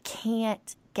you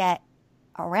can't get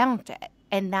around it.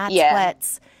 And that's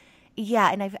what's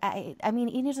and I mean,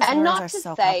 eating disorders and not are to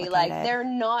so say complicated. like they're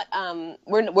not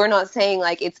we're not saying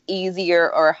like it's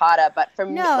easier or harder, but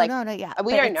from we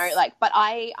don't know, like, but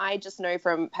I just know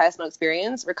from personal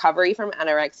experience, recovery from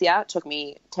anorexia took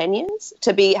me 10 years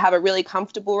to have a really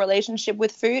comfortable relationship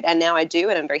with food, and now I do,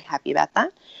 and I'm very happy about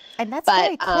that. And that's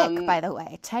very quick, by the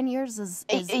way. 10 years is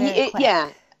very quick.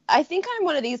 Yeah. I think I'm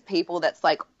one of these people that's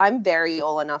like, I'm very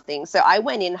all or nothing. So I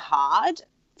went in hard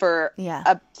for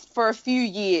a few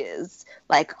years,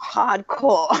 like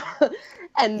hardcore,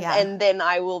 and then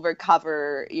I will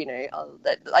recover.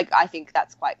 Like I think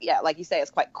that's quite like you say, it's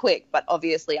quite quick. But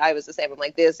obviously, I was the same. I'm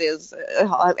like, this is,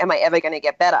 am I ever going to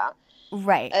get better?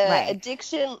 Right.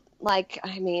 Addiction, like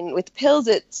I mean, with pills,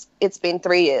 it's been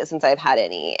 3 years since I've had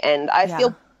any, and I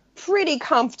feel pretty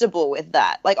comfortable with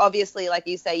that. Like obviously, like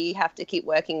you say, you have to keep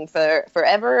working for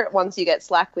forever. Once you get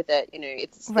slack with it,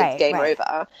 it's game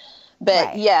over. But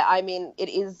I mean,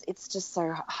 it's just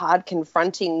so hard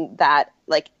confronting that,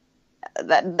 like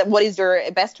that what is your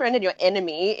best friend and your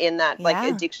enemy in that like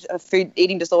addiction, food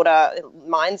eating disorder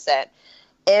mindset.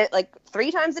 Like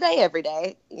 3 times a day, every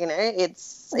day,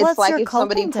 it's like if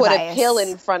somebody put a pill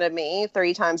in front of me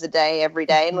 3 times a day, every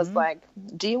day, and was like,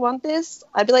 do you want this?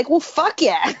 I'd be like, well, fuck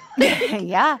yeah.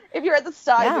 If you're at the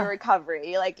start of your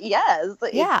recovery, like, yes.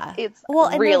 It's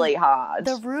really hard.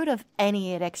 The root of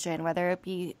any addiction, whether it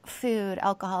be food,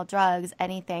 alcohol, drugs,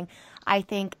 anything, I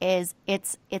think is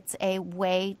it's a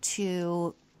way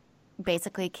to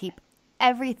basically keep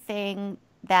everything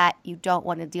that you don't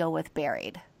want to deal with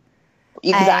buried.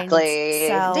 Exactly.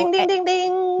 So, ding, ding, ding,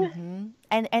 ding.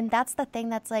 And that's the thing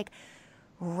that's like,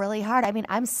 really hard. I mean,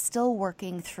 I'm still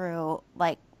working through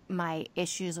like my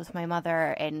issues with my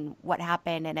mother and what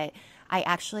happened. And I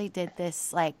actually did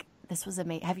this, like, this was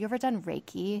amazing. Have you ever done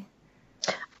Reiki?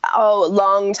 Oh,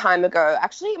 long time ago.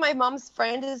 Actually, my mom's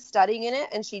friend is studying in it,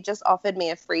 and she just offered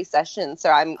me a free session. So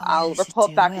Oh, I'll you should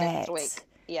report do back it. next week.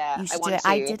 Yeah, You I should do want it.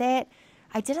 to.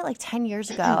 I did it like 10 years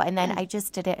ago, and then I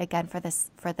just did it again for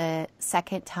the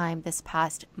second time this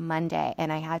past Monday.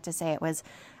 And I had to say it was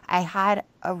a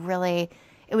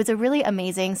really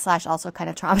amazing / also kind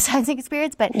of traumatizing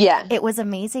experience, but Yeah. it was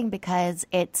amazing because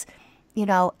it's, you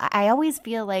know, I always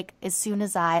feel like as soon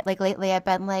as like lately I've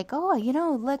been like, oh, you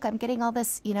know, look, I'm getting all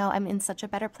this, you know, I'm in such a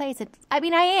better place. I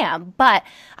mean, I am, but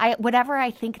whatever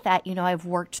I think that, you know, I've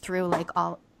worked through like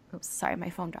all, oops, sorry, my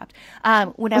phone dropped.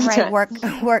 Whenever I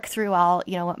work through all,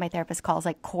 you know, what my therapist calls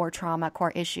like core trauma,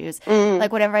 core issues,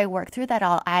 like whenever I work through that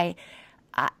all, I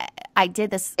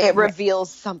did this. It reveals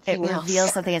something It else.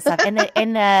 reveals something and stuff. And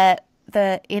in the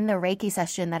Reiki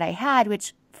session that I had,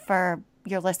 which for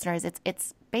your listeners,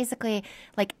 it's basically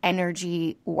like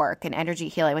energy work and energy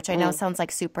healing, which I know sounds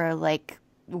like super like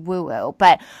woo woo,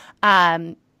 but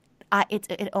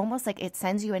it almost like it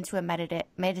sends you into a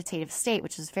meditative state,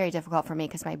 which is very difficult for me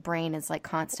because my brain is like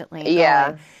constantly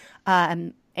going.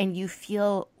 And you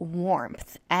feel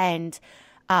warmth and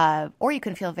or you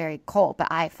can feel very cold, but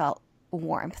I felt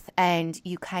warmth, and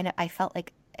I felt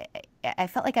like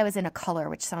I was in a color,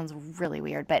 which sounds really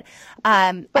weird, but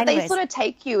But anyways, they sort of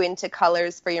take you into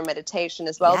colors for your meditation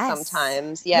as well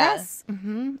sometimes. Yeah. Yes.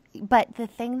 But the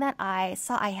thing that I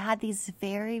saw, I had these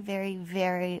very, very,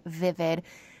 very vivid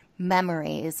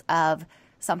memories of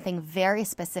something very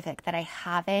specific that I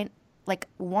haven't, like,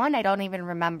 one, I don't even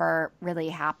remember really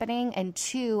happening, and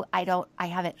two, I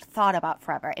haven't thought about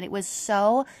forever. And it was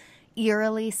so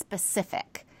eerily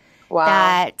specific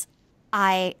that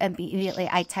I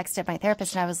texted my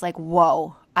therapist and I was like,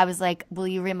 whoa. I was like, will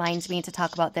you remind me to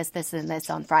talk about this, this, and this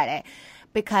on Friday?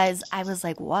 Because I was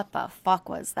like, what the fuck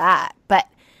was that? But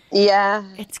yeah,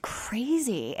 it's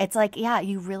crazy. It's like, yeah,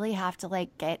 you really have to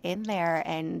like get in there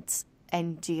and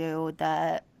do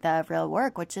the real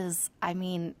work, which is, I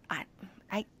mean,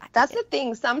 that's the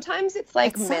thing. Sometimes it's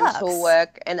like it mental sucks.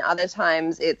 work, and other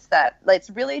times it's that it's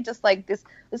really just like this.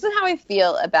 This is how I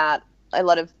feel about a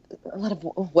lot of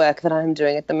work that I'm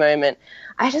doing at the moment.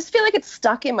 I just feel like it's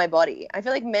stuck in my body. I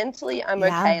feel like mentally I'm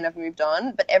okay and I've moved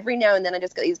on, but every now and then I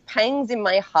just get these pangs in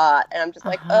my heart, and I'm just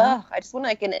like, ugh, I just want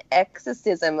like an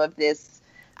exorcism of this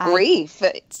grief.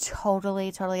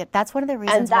 Totally. That's one of the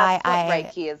reasons why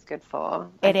Reiki is good for.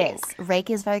 It is. Reiki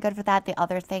is very good for that. The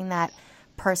other thing that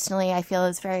personally I feel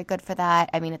is very good for that,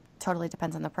 I mean, it totally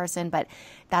depends on the person, but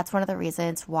that's one of the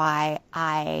reasons why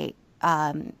I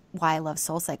love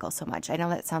SoulCycle so much. I know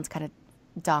that sounds kind of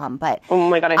dumb, but oh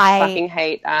my god, I fucking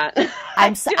hate that.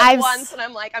 I once and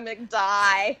I'm like, I'm gonna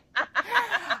die.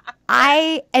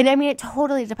 I mean, it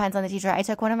totally depends on the teacher. I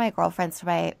took one of my girlfriends to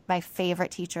my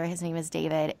favorite teacher. His name is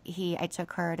David. I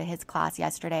took her to his class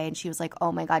yesterday, and she was like,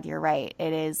 oh my god, you're right.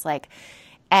 It is like,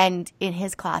 and in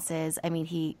his classes, I mean,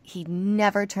 he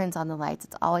never turns on the lights.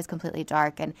 It's always completely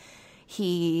dark, and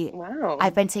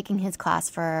I've been taking his class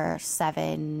for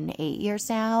 7-8 years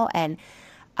now, and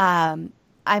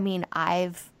I mean,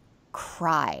 I've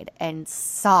cried and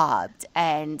sobbed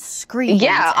and screamed.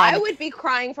 Yeah, I would be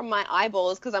crying from my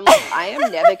eyeballs because I'm like, I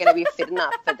am never going to be fit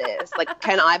enough for this. Like,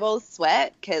 can eyeballs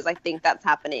sweat? Because I think that's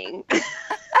happening.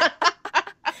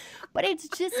 But it's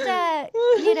just,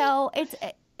 you know,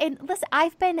 and listen,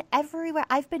 I've been everywhere.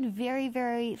 I've been very,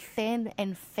 very thin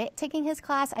and fit taking his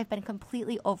class. I've been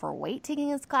completely overweight taking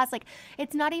his class. Like,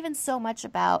 it's not even so much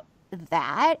about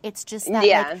that. It's just that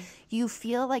like, you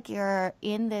feel like you're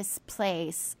in this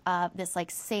place, this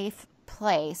like safe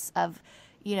place of,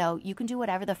 you know, you can do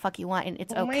whatever the fuck you want and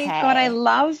it's okay. Oh my god, I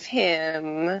love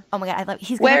him. Oh my god,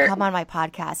 he's gonna come on my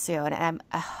podcast soon, and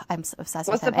I'm so obsessed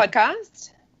with him. What's the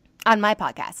podcast? On my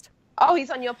podcast. Oh,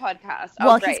 he's on your podcast.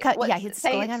 Well, great.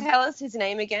 Tell us his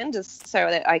name again, just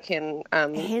so that I can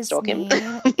stalk him.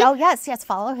 Oh, yes.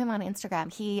 Follow him on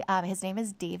Instagram. His name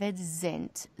is David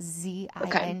Zint, Zint.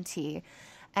 Okay.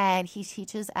 And he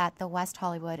teaches at the West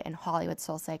Hollywood and Hollywood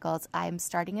SoulCycles. I'm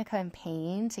starting a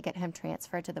campaign to get him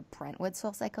transferred to the Brentwood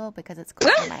SoulCycle because it's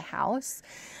close to my house.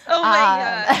 Oh,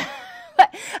 my God.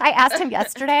 I asked him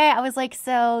yesterday. I was like,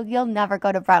 so you'll never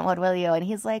go to Brentwood, will you? And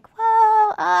he's like,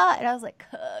 well, and I was like,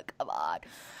 come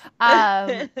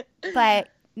on. But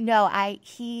no,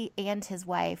 he and his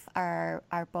wife are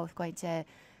both going to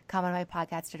come on my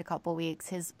podcast in a couple weeks.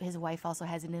 His wife also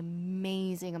has an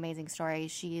amazing, amazing story.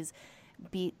 She's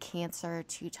beat cancer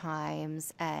 2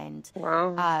 times and,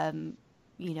 wow.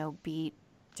 You know, beat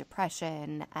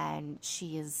depression, and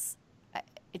she is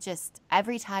it just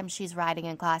every time she's riding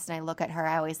in class and I look at her,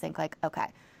 I always think like, okay,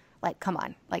 like come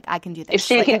on, like I can do this. If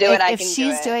she like, can do it, I can do it. If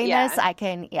she's doing this, I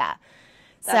can. Yeah.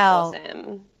 That's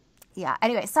awesome. Yeah.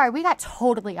 Anyway, sorry, we got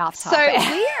totally off topic.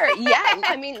 So weird. Yeah.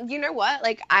 I mean, you know what?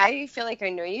 Like, I feel like I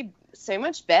know you so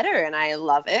much better, and I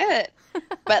love it.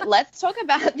 But let's talk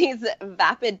about these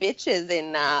vapid bitches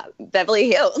in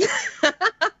Beverly Hills.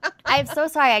 I'm so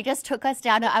sorry. I just took us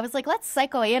down to, I was like, let's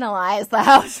psychoanalyze the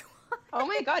house. Oh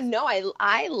my God, no,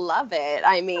 I love it.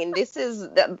 I mean, this is,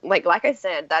 like I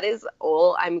said, that is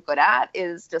all I'm good at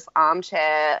is just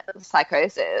armchair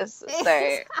psychosis.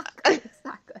 So,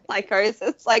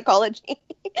 psychosis, psychology,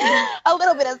 a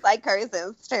little bit of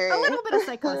psychosis too. A little bit of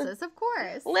psychosis, of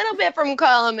course. A little bit from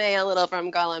column A, a little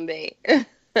from column B.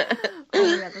 Oh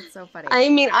yeah, that's so funny. I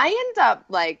mean, I end up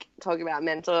like talking about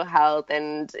mental health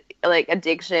and like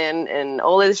addiction and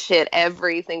all this shit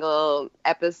every single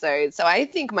episode. So I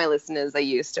think my listeners are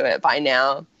used to it by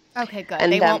now. Okay, good.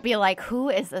 And they won't be like, who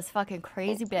is this fucking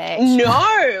crazy bitch?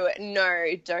 No,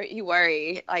 don't you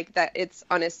worry. Like that, it's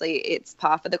honestly, it's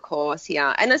par for the course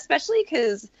here. And especially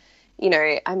because, you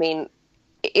know, I mean,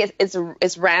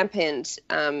 it's rampant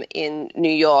in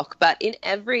New York, but in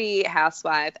every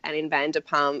housewife and in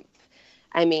Vanderpump,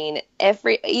 I mean,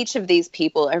 each of these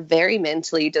people are very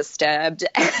mentally disturbed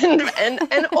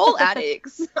and all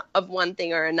addicts of one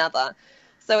thing or another.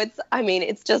 So it's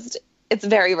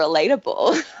very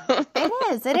relatable.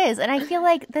 It is. And I feel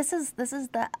like this is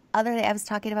the other day I was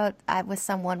talking about with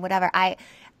someone, whatever.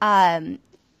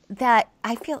 That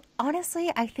I feel,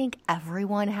 honestly, I think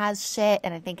everyone has shit,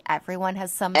 and I think everyone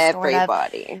has some sort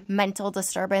of mental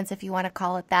disturbance, if you want to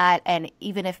call it that, and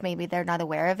even if maybe they're not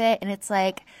aware of it. And it's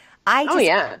like,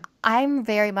 I'm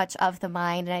very much of the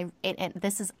mind, and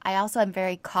I also am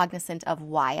very cognizant of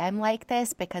why I'm like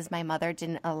this, because my mother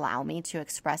didn't allow me to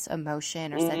express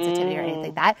emotion or sensitivity or anything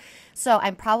like that. So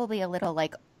I'm probably a little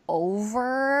like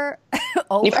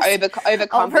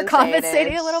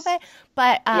overcompensating a little bit,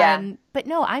 but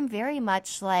no, I'm very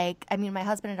much like, I mean, my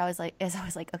husband is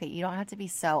always like, okay, you don't have to be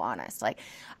so honest. Like,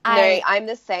 I'm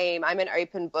the same. I'm an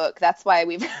open book. That's why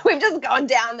we've just gone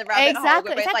down the rabbit hole.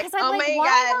 It's like, oh my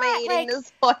God, am I eating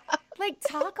this? Like,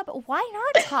 why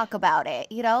not talk about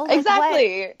it? You know, like,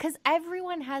 exactly. Because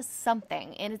everyone has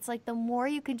something, and it's like the more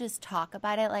you can just talk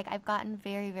about it. Like, I've gotten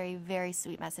very, very, very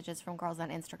sweet messages from girls on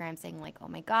Instagram saying like, "Oh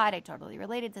my God, I totally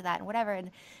related to that," and whatever. And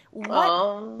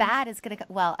what bad is gonna?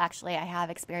 Well, actually, I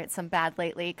have experienced some bad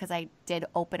lately because I did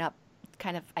open up,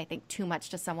 kind of, I think, too much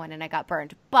to someone, and I got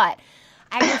burned. But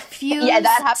I refuse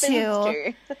that happens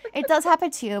too. It does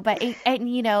happen too, but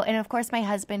and of course my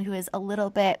husband, who is a little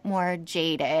bit more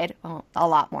jaded, well, a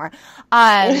lot more,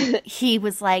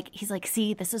 he's like,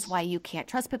 see, this is why you can't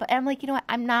trust people. And I'm like, you know what,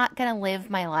 I'm not going to live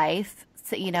my life,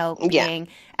 so, being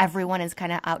everyone is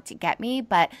kind of out to get me,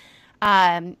 but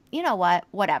you know what,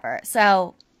 whatever.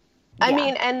 So I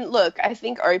mean, and look, I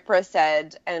think Oprah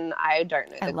said, and I don't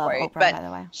know the quote, Oprah, but by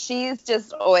the way. She's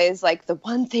just always like, the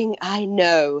one thing I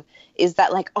know is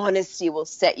that like honesty will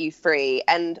set you free.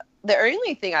 And the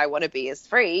only thing I want to be is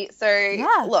free. So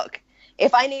look,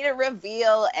 if I need to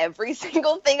reveal every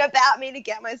single thing about me to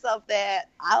get myself there,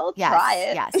 I'll try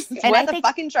it. Yes. It's worth a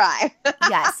fucking try.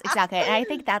 Yes, exactly. And I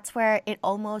think that's where it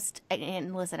almost,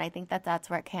 and listen, I think that's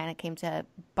where it kind of came to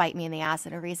bite me in the ass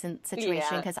in a recent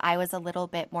situation, because I was a little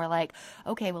bit more like,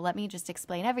 okay, well, let me just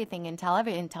explain everything and tell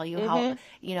you how,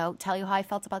 tell you how I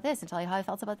felt about this and tell you how I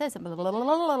felt about this and blah, blah, blah,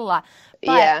 blah, blah, blah.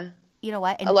 But you know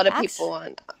what? And a lot of people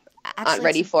aren't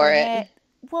ready for it.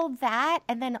 Well, that,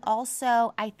 and then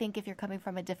also, I think if you're coming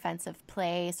from a defensive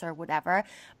place or whatever,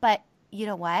 but you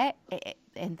know what?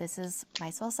 And this is,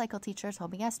 my soul cycle teacher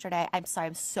told me yesterday. I'm sorry,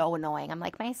 I'm so annoying. I'm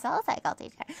like, my soul cycle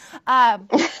teacher.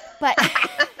 But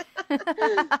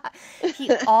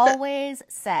he always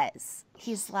says,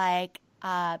 he's like,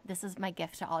 this is my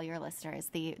gift to all your listeners,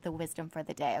 the wisdom for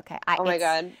the day. Okay. Oh my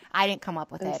God. I didn't come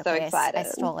up with it. So excited. I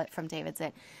stole it from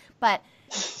Davidson. But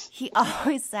he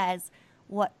always says,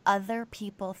 what other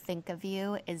people think of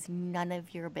you is none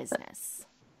of your business.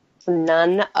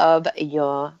 None of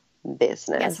your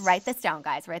business. Yes, write this down,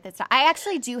 guys. Write this down. I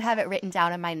actually do have it written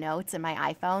down in my notes in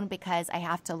my iPhone because I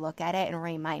have to look at it and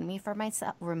remind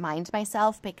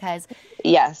myself because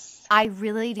I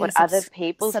really do. What other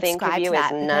people think of you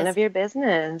is none of your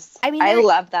business. I mean, I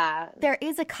love that. There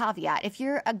is a caveat. If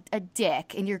you're a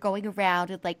dick and you're going around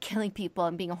and like killing people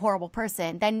and being a horrible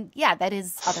person, then yeah, that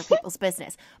is other people's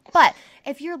business. But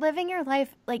if you're living your life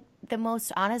like the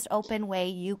most honest, open way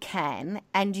you can,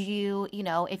 and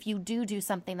if you do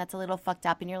something that's a little fucked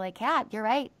up and you're like, yeah, you're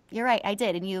right, I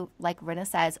did. And you, like Rinna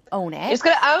says, own it. You're just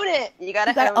going to own it. You got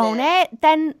to own it.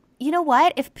 Then you know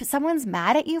what? If someone's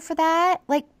mad at you for that,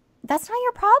 like, that's not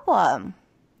your problem.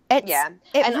 It and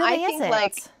really I think isn't.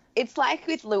 like it's like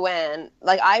with Luann,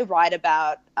 like I write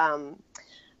about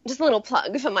just a little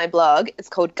plug for my blog. It's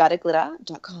called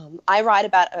gutterglitter.com. I write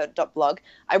about blog.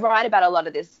 I write about a lot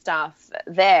of this stuff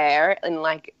there in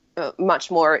like much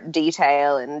more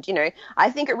detail, and you know, I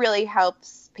think it really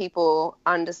helps people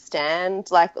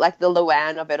understand like the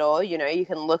Luann of it all. You know, you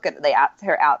can look at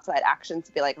her outside actions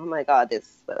and be like, oh my god,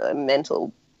 this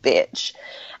mental bitch.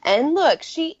 And look,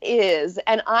 she is,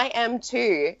 and I am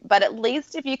too. But at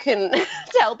least if you can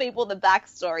tell people the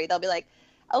backstory, they'll be like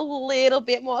a little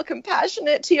bit more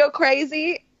compassionate to your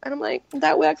crazy. And I'm like,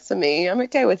 that works for me. I'm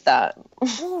okay with that.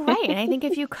 Well, right. And I think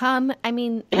if you come, I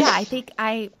mean, yeah, I think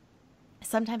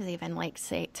sometimes I even like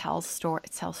tell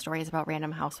stories about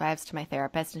random housewives to my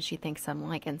therapist, and she thinks I'm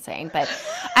like insane. But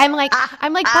I'm like,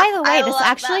 by the way, this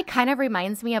actually kind of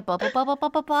reminds me of blah blah blah blah blah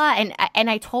blah blah. And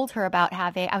I told her about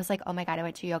I was like, oh my god, I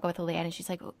went to yoga with Luann, and she's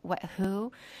like, what?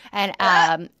 Who? And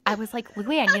I was like,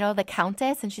 Luann, you know the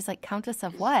Countess, and she's like, Countess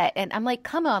of what? And I'm like,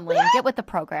 come on, Luann, get with the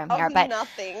program here. But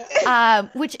nothing.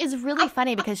 Which is really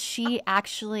funny because she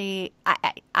actually,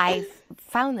 I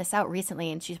found this out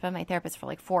recently, and she's been my therapist for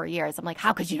like 4 years. I'm like,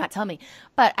 how could you not tell me?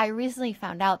 But I recently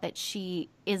found out that she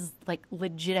is like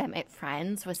legitimate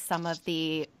friends with some of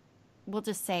the, we'll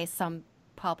just say some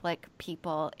public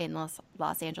people in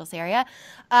Los Angeles area.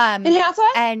 In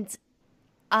Housewives? And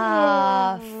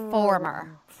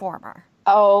former.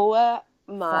 Oh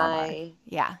my.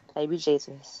 Yeah. Baby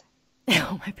Jesus.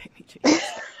 Oh my baby Jesus.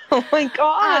 Oh my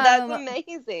god, that's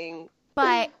amazing.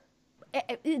 But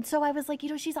so I was like, you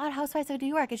know, she's on Housewives of New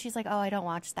York, and she's like, oh, I don't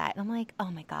watch that. And I'm like, oh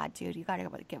my god, dude, you gotta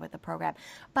get with the program.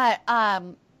 But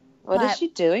what is she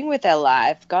doing with her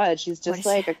life? God, she's just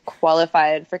like a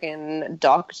qualified freaking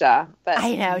doctor. But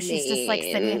I know, she's just like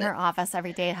sitting in her office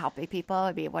every day helping people.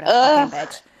 It'd be what a fucking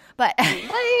bitch. But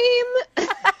lame.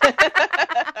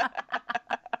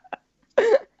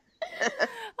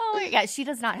 Oh my god, she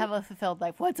does not have a fulfilled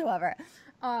life whatsoever.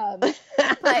 But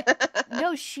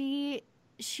no, she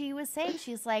was saying,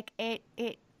 she's like, it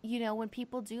you know, when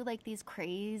people do like these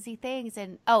crazy things,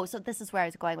 and so this is where I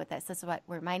was going with this. This is what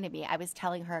reminded me. I was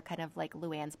telling her kind of like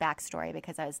Luann's backstory,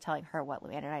 because I was telling her what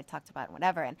Luann and I talked about and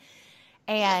whatever,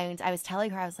 and I was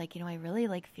telling her, I was like, you know, I really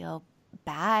like feel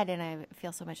bad, and I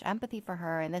feel so much empathy for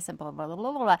her, and this and blah blah blah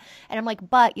blah blah. And I'm like,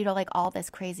 but you know, like all this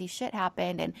crazy shit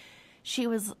happened, and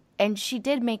she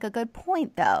did make a good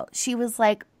point though. She was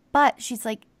like, but she's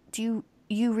like, do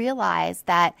you realize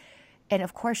that? And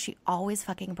of course, she always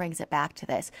fucking brings it back to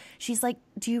this. She's like,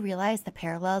 do you realize the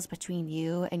parallels between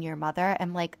you and your mother?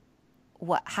 I'm like,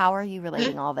 what? How are you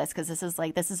relating all this? Because this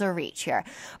is a reach here.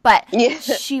 But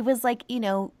she was like, you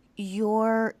know,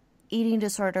 your eating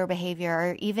disorder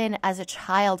behavior, even as a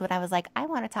child, when I was like, I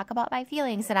want to talk about my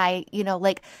feelings, and I, you know,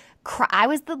 like, I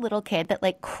was the little kid that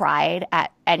like cried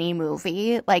at any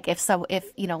movie, like if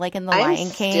you know, like in The Lion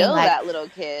King. Still like, that little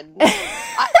kid.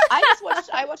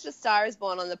 I watched A Star Is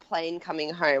Born on the plane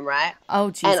coming home, right?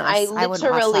 Oh Jesus! And I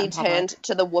literally turned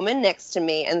to the woman next to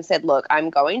me and said, "Look, I'm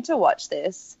going to watch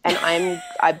this, and I'm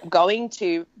going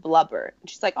to blubber." And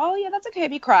she's like, "Oh yeah, that's okay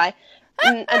if you cry."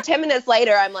 And 10 minutes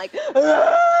later, I'm like, and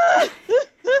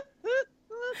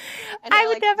I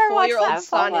would never watch that. 4-year-old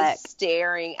son is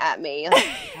staring at me. Like,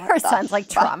 her son's like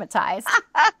traumatized.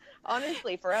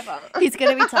 Honestly, forever. He's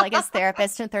going to be telling his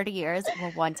therapist in 30 years,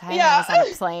 well, one time I was on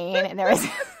a plane and there was...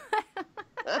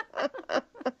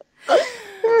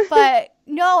 But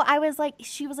no, I was like,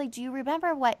 she was like, do you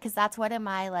remember what? Because that's one of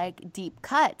my like deep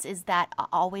cuts, is that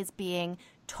always being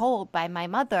told by my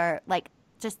mother, like,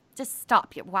 just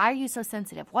stop. Why are you so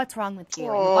sensitive? What's wrong with you?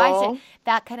 And why should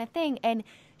that kind of thing? And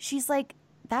she's like,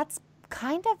 that's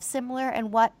kind of similar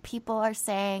in what people are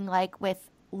saying, like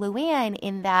with Luann,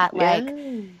 in that like,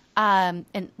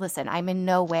 and listen, I'm in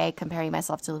no way comparing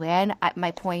myself to Luann.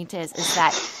 My point is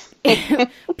that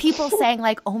people saying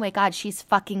like, oh my God, she's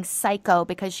fucking psycho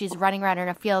because she's running around in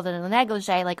a field in a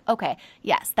negligee. Like, okay,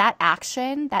 yes, that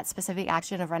specific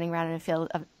action of running around in a field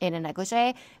in a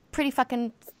negligee, pretty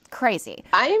fucking crazy.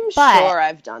 I'm sure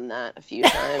I've done that a few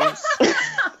times.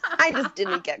 I just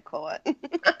didn't get caught.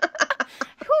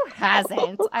 Who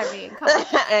hasn't? I mean, come on.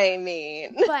 I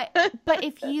mean. But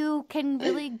if you can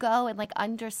really go and like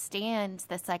understand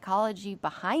the psychology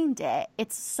behind it,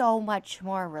 it's so much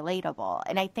more relatable.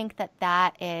 And I think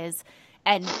that is,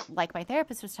 and like my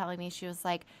therapist was telling me, she was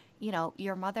like, you know,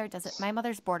 my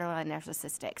mother's borderline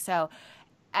narcissistic. So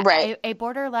right. A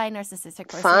borderline narcissistic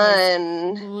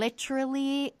person is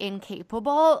literally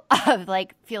incapable of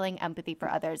like feeling empathy for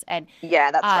others. And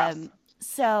yeah, that's rough.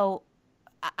 So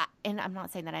and I'm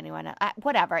not saying that anyone,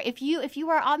 whatever. If you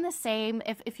are on the same,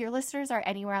 if your listeners are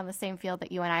anywhere on the same field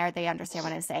that you and I are, they understand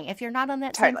what I'm saying. If you're not on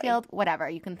that same field, whatever,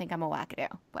 you can think I'm a wackadoo,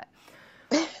 but.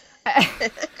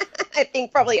 I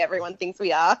think probably everyone thinks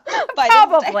we are.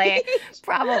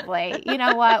 Probably. You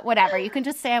know what? Whatever. You can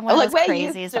just say I'm one of those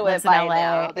crazies that lives in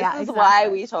LA. Now. This is why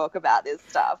we talk about this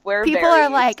stuff. People are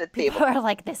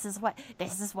like, this is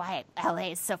why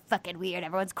LA is so fucking weird.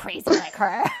 Everyone's crazy like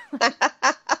her.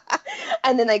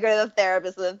 And then they go to the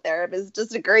therapist, and the therapist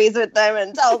just agrees with them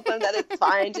and tells them that it's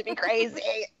fine to be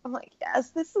crazy. I'm like, yes,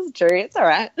 this is true. It's all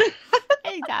right.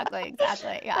 Exactly.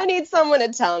 Yeah. I need someone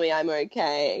to tell me I'm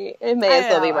okay. It may as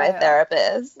well be my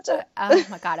therapist. Oh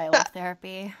my God, I love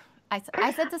therapy. I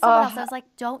said to someone else, I was like,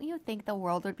 don't you think the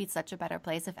world would be such a better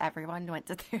place if everyone went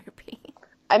to therapy?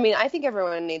 I mean, I think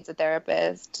everyone needs a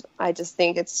therapist. I just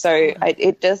think it's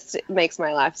it just makes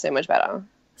my life so much better.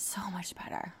 So much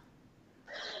better.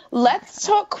 Let's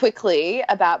talk quickly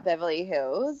about Beverly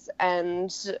Hills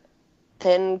and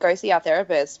then go see our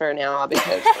therapist for an hour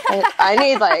because I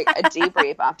need like a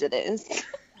debrief after this.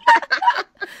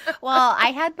 Well,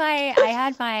 I had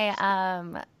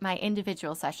my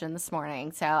individual session this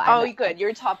morning, so good.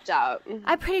 You're topped up.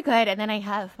 I'm pretty good, and then I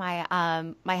have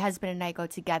my husband and I go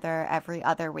together every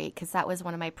other week because that was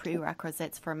one of my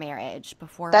prerequisites for marriage.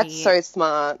 That's so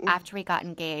smart. After we got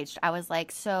engaged, I was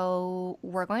like, so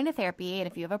we're going to therapy, and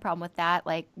if you have a problem with that,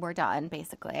 like we're done,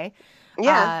 basically.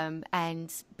 Yeah.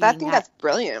 And I think that's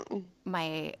brilliant.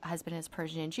 My husband is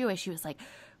Persian and Jewish. He was like,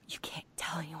 you can't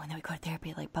tell anyone that we go to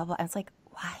therapy, like blah blah. I was like,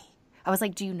 why? I was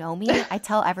like, do you know me? I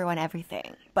tell everyone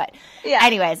everything. But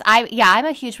anyways, I'm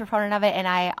a huge proponent of it, and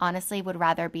I honestly would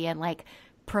rather be in like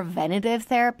preventative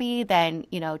therapy than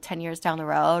 10 years down the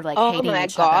road, like hating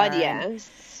each other.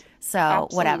 Yes. So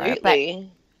absolutely. Whatever. But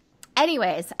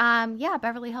anyways,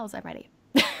 Beverly Hills, I'm ready.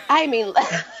 I mean.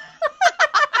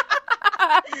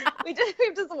 We've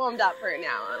just warmed up for an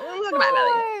hour.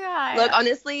 Look,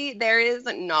 honestly, there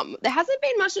hasn't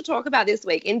been much to talk about this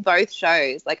week in both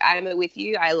shows. Like, I'm with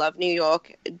you. I love New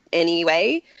York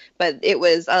anyway, but it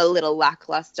was a little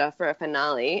lackluster for a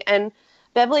finale. And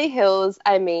Beverly Hills,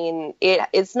 I mean,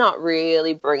 it's not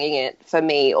really bringing it for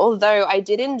me. Although I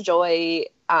did enjoy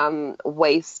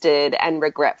Wasted and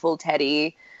Regretful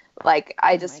Teddy. Like,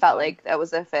 I just felt like that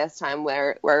was the first time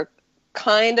where we're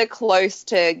kind of close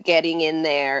to getting in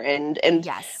there and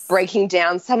breaking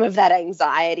down some of that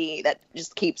anxiety that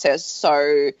just keeps her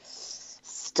so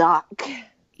stuck.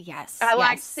 Yes. I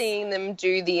liked seeing them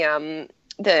do the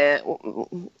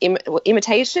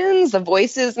imitations, the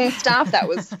voices and stuff. That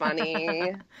was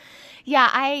funny.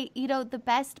 Yeah, the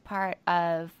best part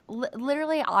of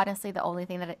literally, honestly, the only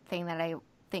thing that I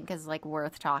think is like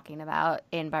worth talking about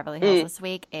in Beverly Hills this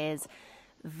week is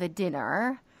the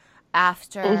dinner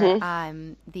after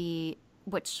the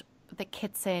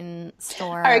Kitson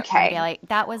store. Okay.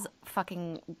 That was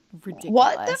fucking ridiculous.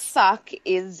 What the fuck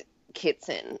is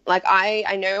Kitson? Like,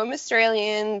 I know I'm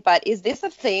Australian, but is this a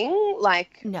thing?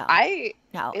 Like, no, is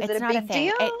it's it a not big a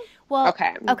thing. deal?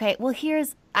 Okay. Well,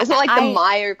 here's. Is it like the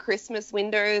Meijer Christmas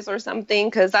windows or something?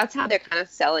 Because that's how they're kind of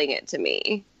selling it to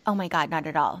me. Oh my God, not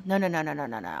at all. No.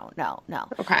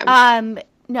 Okay.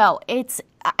 No, it's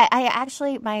I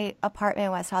actually, my apartment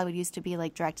in West Hollywood used to be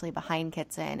like directly behind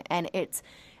Kitson, and it's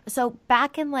so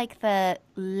back in like the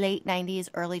late 90s,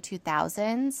 early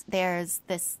 2000s, there's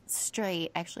this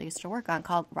street I actually used to work on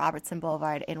called Robertson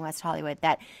Boulevard in West Hollywood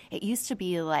that it used to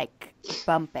be like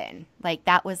bumpin'. Like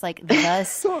that was like the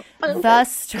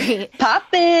street.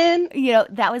 Poppin'.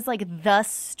 That was like the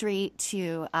street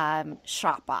to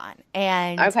shop on.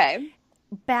 And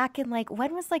back in like,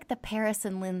 when was like the Paris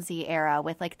and Lindsay era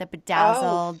with like the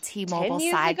bedazzled T-Mobile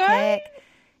sidekick?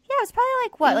 Yeah, it was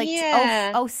probably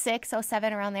like 06,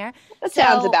 07, around there. That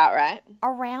sounds about right.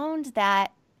 Around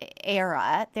that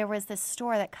era, there was this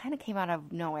store that kind of came out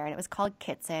of nowhere, and it was called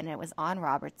Kitson, and it was on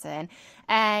Robertson,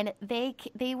 and they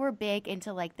were big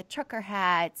into like the trucker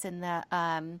hats and the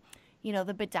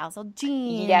the bedazzled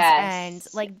jeans and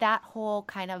like that whole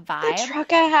kind of vibe. The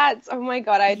trucker hats. Oh my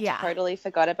God, I totally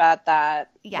forgot about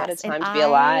that. Yes. What a time to be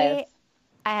alive.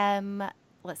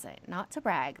 Listen, not to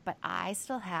brag, but I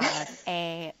still have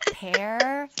a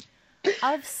pair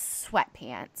of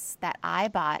sweatpants that I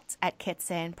bought at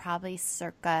Kitson probably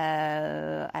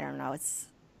circa, I don't know,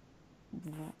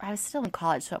 I was still in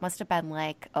college, so it must have been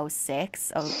like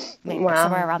 06, maybe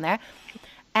somewhere around there.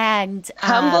 And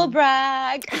humble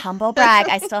brag.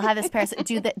 I still have this pair.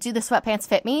 Do the sweatpants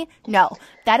fit me? No,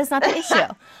 that is not the issue.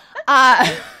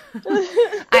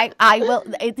 I will.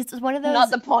 This is one of those.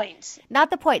 Not the point. Not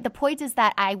the point. The point is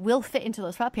that I will fit into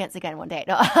those sweatpants again one day.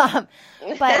 No,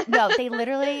 but no, they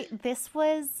literally. This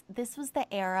was the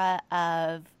era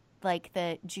of like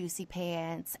the juicy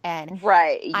pants, and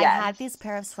right. Yes. I had these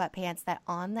pair of sweatpants that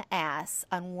on the ass,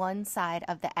 on one side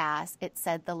of the ass, it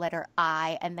said the letter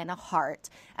I and then a heart,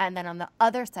 and then on the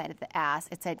other side of the ass,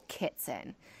 it said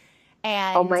Kitson.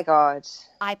 And oh my God.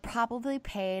 I probably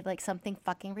paid like something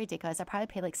fucking ridiculous. I probably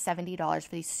paid like $70 for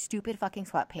these stupid fucking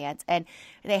sweatpants. And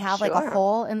they have like a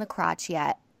hole in the crotch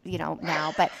yet, you know,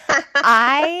 now. But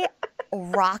I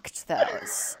rocked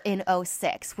those in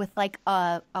 06 with like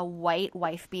a white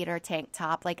wife beater tank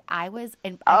top. Like I was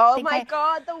in. Oh my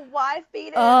God, the wife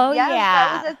beater. Oh yes, yeah.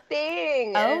 That was a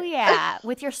thing. Oh yeah.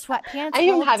 With your sweatpants.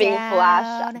 I'm having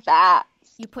flashbacks.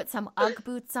 You put some Ugg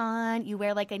boots on. You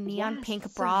wear like a neon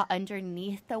pink bra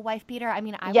underneath the wife beater. I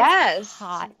mean, I was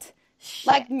hot. Shit.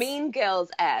 Like Mean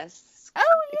Girls-esque. Oh,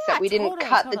 yeah. Except we didn't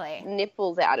cut the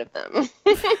nipples out of them.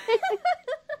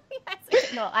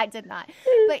 Yes, no, I did not.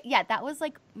 But yeah, that was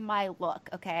like my look,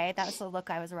 okay? That was the look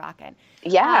I was rocking.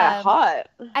 Yeah, hot.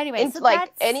 Anyway, it's so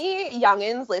like any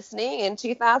youngins listening in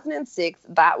 2006,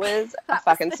 that was a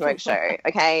fucking smoke show,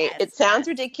 okay? Yes, it sounds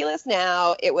ridiculous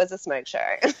now. It was a smoke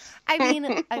show. I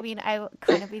mean, I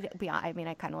kind of beyond. I mean,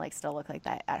 I kind of like still look like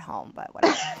that at home, but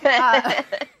whatever.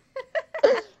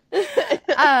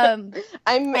 I'm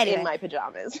in my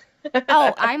pajamas.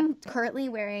 Oh, I'm currently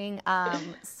wearing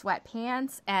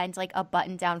sweatpants and like a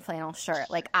button-down flannel shirt.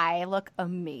 Like I look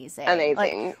amazing. Amazing.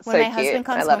 Like, when my husband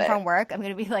comes home from work, I'm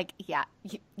gonna be like, yeah,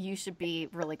 you should be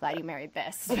really glad you married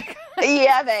this.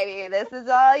 Yeah, baby, this is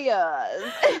all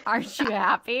yours. Aren't you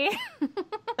happy?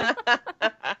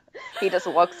 He just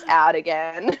walks out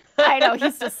again. I know,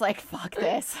 he's just like, fuck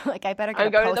this. Like I better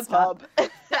get go to the pub.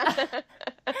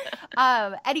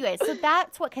 Anyway, so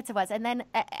that's what Kitson was, and then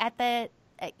at the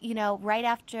right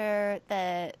after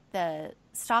the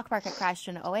stock market crashed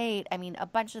in 2008, I mean, a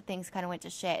bunch of things kind of went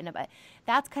to shit, and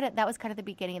that was kind of the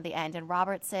beginning of the end, and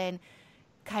Robertson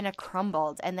kind of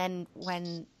crumbled, and then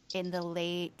when in the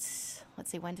late,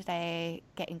 let's see, when did I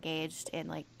get engaged? In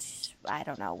like, I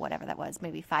don't know, whatever that was,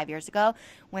 maybe 5 years ago,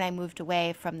 when I moved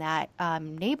away from that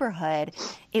neighborhood,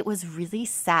 it was really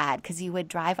sad because you would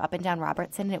drive up and down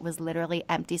Robertson and it was literally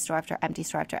empty store after empty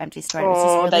store after empty store.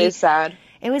 Oh, that is sad.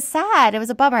 It was sad. It was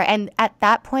a bummer. And at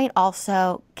that point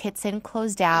also, Kitson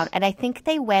closed down, and I think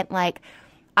they went like,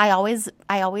 I always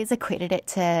equated it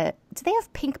to, do they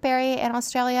have Pinkberry in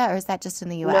Australia, or is that just in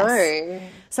the U.S.? No.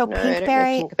 So no,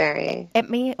 Pinkberry,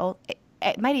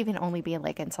 it might even only be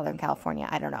like in Southern California.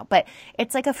 I don't know. But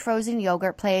it's like a frozen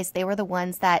yogurt place. They were the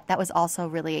ones that was also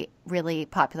really, really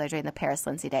popular during the Paris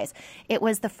Lindsay days. It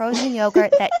was the frozen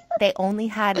yogurt that they only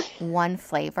had one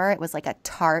flavor. It was like a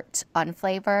tart,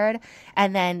 unflavored.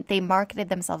 And then they marketed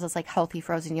themselves as like healthy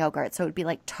frozen yogurt. So it would be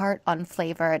like tart,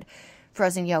 unflavored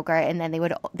frozen yogurt, and then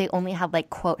they only had like,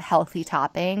 quote, healthy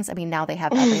toppings. I mean, now they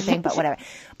have everything, but whatever.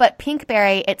 But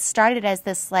Pinkberry, it started as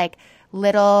this like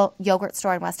little yogurt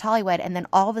store in West Hollywood, and then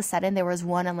all of a sudden there was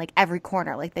one on like every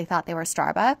corner. Like they thought they were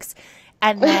Starbucks,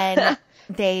 and then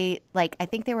I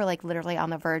think they were like literally on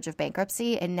the verge of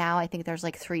bankruptcy, and now I think there's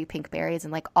like 3 Pinkberries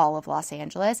in like all of Los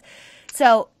Angeles.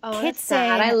 So Kitson,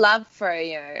 I love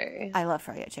Froyo. I love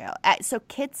Froyo too. So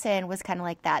Kitson was kind of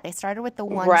like that. They started with the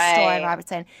one store in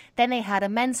Robertson, then they had a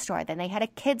men's store, then they had a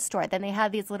kids store, then they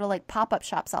had these little like pop-up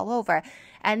shops all over,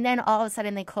 and then all of a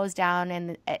sudden they closed down,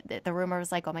 and the rumor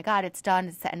was like, oh my God, it's done,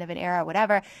 it's the end of an era,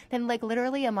 whatever. Then like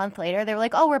literally a month later, they were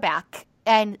like, oh, we're back.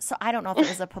 And so I don't know if it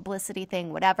was a publicity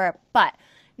thing, whatever, but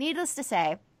needless to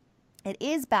say, it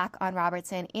is back on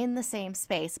Robertson in the same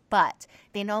space, but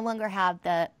they no longer have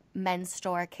the men's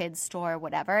store, kids store,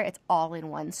 whatever. It's all in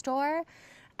one store.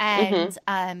 And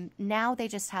now they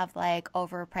just have like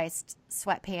overpriced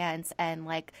sweatpants and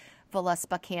like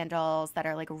Voluspa candles that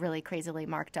are like really crazily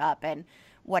marked up and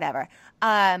whatever.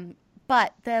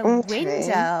 But the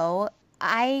window...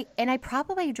 I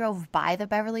probably drove by the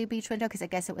Beverly Beach window because I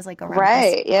guess it was like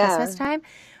around Christmas time.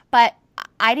 But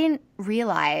I didn't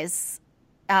realize,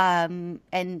 and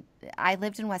I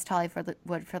lived in West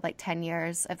Hollywood for like 10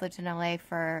 years. I've lived in LA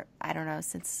for, I don't know,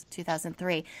 since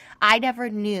 2003. I never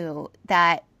knew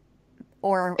that,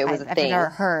 or I've never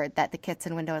heard that the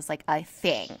Kitson window is like a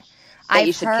thing.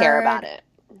 You should care about it.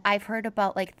 I've heard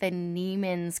about like the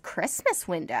Neiman's Christmas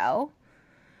window.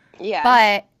 Yeah.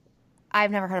 But I've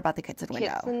never heard about the Kitson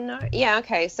window. Yeah,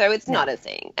 okay, so it's not a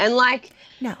thing. And like,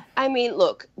 no. I mean,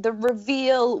 look, the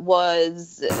reveal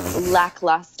was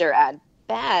lackluster at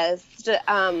best.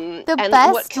 And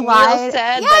best what Camille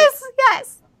said.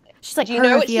 Yes. She's like, do you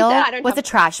know what she said? with a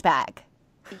trash bag.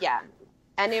 Yeah.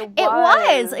 And it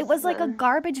was. It was like a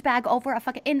garbage bag over a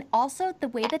fucking. And also the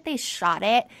way that they shot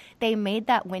it, they made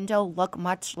that window look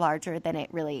much larger than it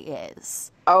really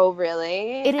is. Oh,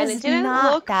 really? It is, and it didn't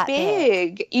not look that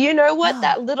big. You know what?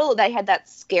 No. They had that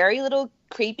scary little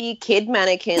creepy kid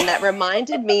mannequin that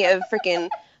reminded me of freaking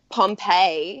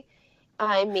Pompeii.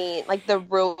 I mean, like the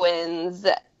ruins.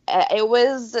 It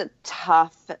was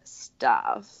tough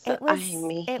stuff. It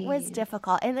was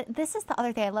difficult. And this is the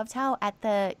other thing. I loved how at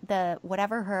the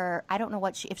whatever her, I don't know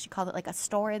if she called it like a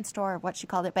store in store or what she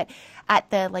called it, but at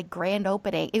the like grand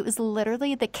opening, it was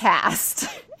literally the cast.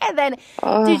 And then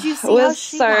did you see how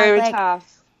she had like,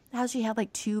 tough. How she had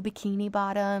like 2 bikini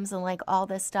bottoms and like all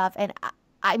this stuff. And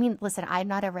I mean, listen, I'm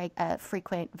not a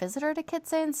frequent visitor to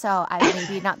Kitson, so I'm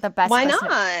maybe not the best Why person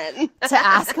not? to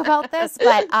ask about this,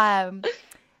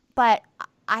 but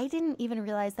I didn't even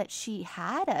realize that she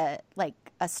had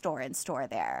a store in store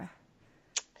there.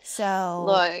 So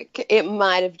look, it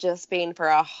might have just been for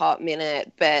a hot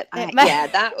minute, but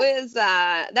that was.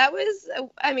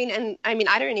 I mean,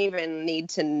 I don't even need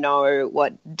to know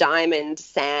what diamond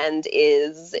sand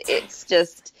is. It's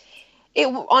just. It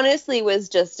honestly was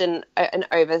just an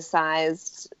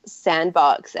oversized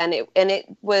sandbox, and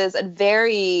it was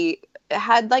it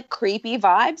had like creepy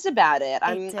vibes about it.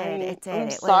 It did.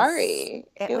 I'm sorry.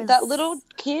 That little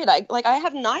kid. I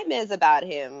have nightmares about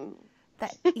him.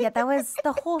 That was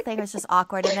the whole thing was just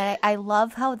awkward, and then I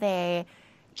love how they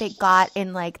got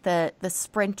in like the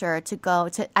Sprinter to go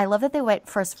to. I love that they went.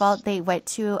 First of all, they went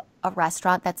to a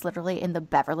restaurant that's literally in the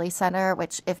Beverly Center,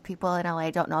 which if people in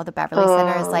LA don't know, the Beverly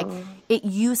Center is like, it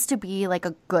used to be like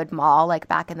a good mall like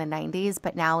back in the 90s,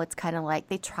 but now it's kind of like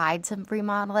they tried to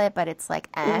remodel it, but it's like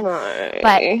Right.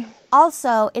 But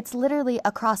also it's literally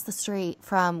across the street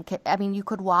from, I mean, you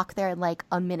could walk there in like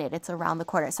a minute. It's around the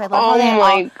corner. So I love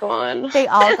how God. They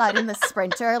all got in the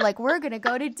Sprinter like, we're gonna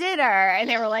go to dinner, and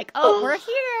they were like, oh, we're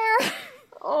here.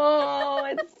 Oh,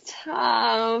 it's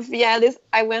tough. Yeah,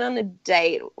 I went on a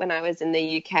date when I was in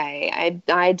the UK.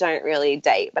 I don't really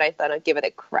date, but I thought I'd give it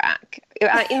a crack.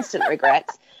 Instant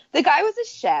regrets. The guy was a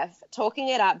chef, talking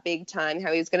it up big time,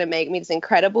 how he was going to make me this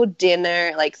incredible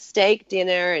dinner, like steak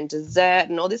dinner and dessert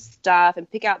and all this stuff, and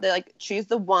choose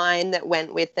the wine that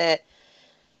went with it.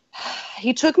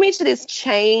 He took me to this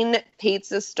chain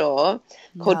pizza store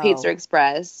called Pizza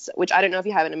Express, which I don't know if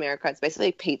you have in America. It's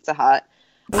basically Pizza Hut.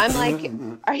 I'm like,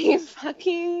 are you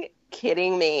fucking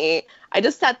kidding me? I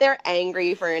just sat there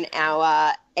angry for an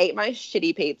hour, ate my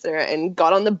shitty pizza, and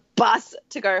got on the bus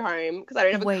to go home because I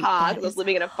don't have a car because I was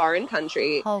living in a foreign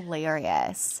country.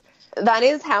 Hilarious. That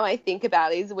is how I think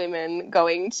about these women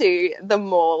going to the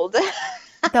mall.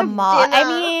 The mall. I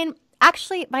mean,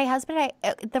 actually, my husband and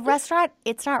I, the restaurant,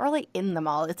 it's not really in the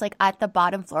mall. It's like at the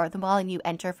bottom floor of the mall, and you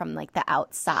enter from like the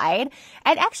outside.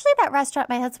 And actually, that restaurant,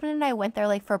 my husband and I went there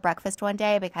like for breakfast one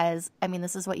day because, I mean,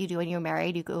 this is what you do when you're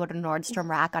married. You go to Nordstrom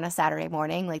Rack on a Saturday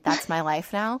morning. Like, that's my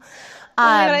life now. Oh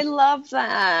my God, I love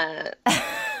that.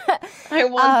 I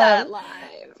want that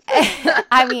life.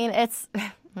 I mean, it's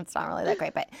not really that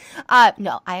great, but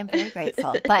no, I am very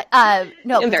grateful. But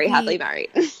no, I'm very happily married.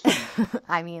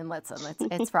 I mean, listen,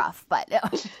 it's rough, but you're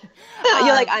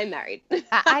like, I'm married.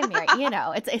 I'm married. You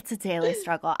know, it's a daily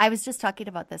struggle. I was just talking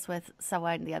about this with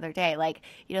someone the other day. Like,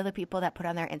 you know, the people that put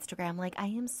on their Instagram, like, I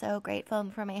am so grateful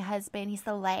for my husband. He's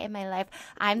the light in my life.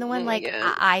 I'm the one if you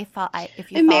I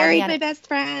follow married me my best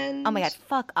friend. Oh my God,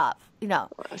 fuck up. You know,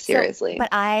 seriously. But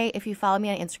if you follow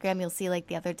me on Instagram, you'll see like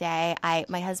the other day,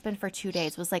 my husband for 2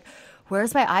 days was like,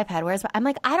 where's my iPad? I'm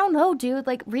like, I don't know, dude.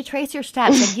 Like, retrace your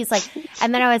steps. And he's like,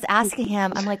 and then I was asking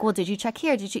him, I'm like, well, did you check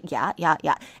here? Did you? Yeah.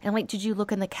 And I'm like, did you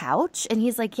look in the couch? And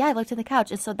he's like, yeah, I looked in the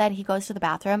couch. And so then he goes to the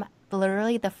bathroom.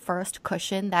 Literally the first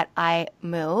cushion that I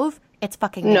move, it's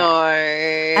fucking there. No.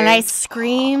 And I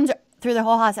screamed through the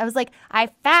whole house. I was like, I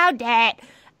found it.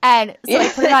 And so I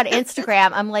put it on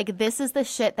Instagram. I'm like, this is the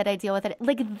shit that I deal with.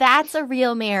 Like, that's a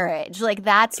real marriage. Like,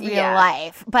 that's real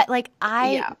life. But, like,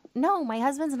 no, my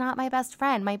husband's not my best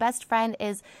friend. My best friend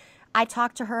is, I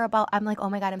talk to her about, I'm like, oh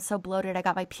my God, I'm so bloated. I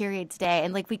got my period today.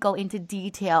 And, like, we go into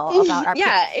detail about our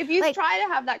if you try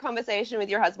to have that conversation with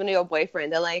your husband or your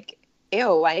boyfriend, they're like,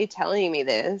 ew, why are you telling me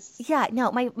this? Yeah,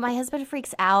 no, my husband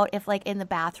freaks out if, like, in the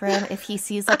bathroom, if he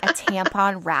sees, like, a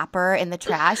tampon wrapper in the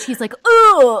trash, he's like,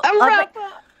 ooh.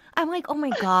 I'm like, oh my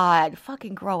God,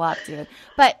 fucking grow up, dude.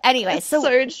 But anyway, so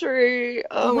true.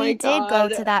 Oh my God. We did go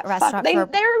to that restaurant. They're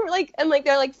like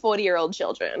 40-year-old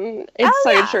children.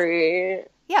 It's true.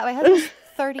 Yeah, my husband's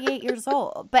 38 years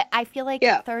old. But I feel like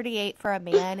 38 for a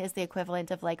man is the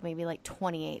equivalent of like maybe like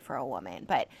 28 for a woman.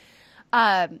 But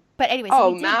anyway,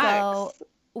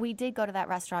 we did go to that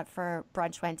restaurant for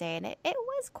brunch one day, and it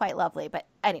was quite lovely. But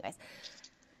anyways,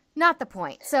 Not the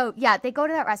point. So, yeah, they go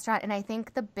to that restaurant, and I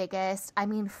think the biggest, I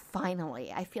mean,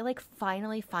 finally, I feel like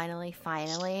finally,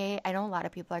 I know a lot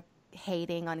of people are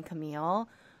hating on Camille,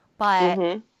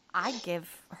 but I give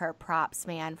her props,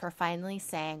 man, for finally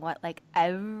saying what, like,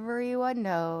 everyone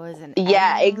knows and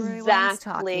Yeah, everyone's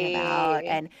talking about. exactly.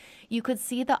 And you could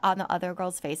see on the other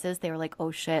girls' faces, they were like,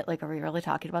 oh, shit, like, are we really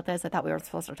talking about this? I thought we weren't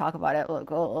supposed to talk about it. Like,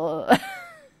 oh.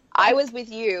 I was with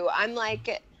you. I'm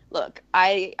like, look,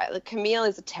 Camille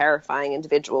is a terrifying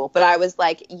individual, but I was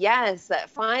like, yes,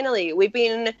 finally, we've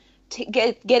been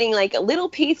getting like little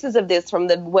pieces of this from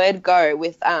the word go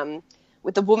with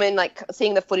the woman, like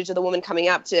seeing the footage of the woman coming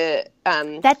up to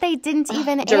That they didn't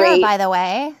even air, Dorit. by the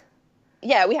way.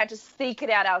 Yeah, we had to seek it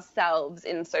out ourselves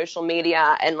in social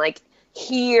media and like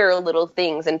hear little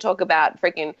things and talk about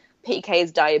freaking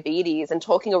PK's diabetes and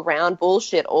talking around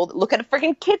bullshit. Look at a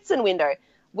freaking kitchen window.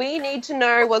 We need to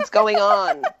know what's going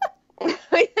on.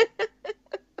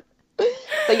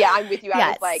 So yeah, I'm with you. I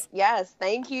Yes. was like, yes,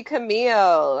 thank you,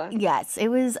 Camille. Yes, it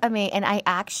was amazing. And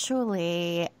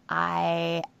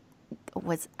I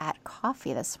was at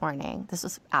coffee this morning. This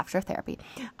was after therapy.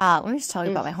 Let me just tell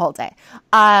you about my whole day.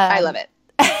 I love it.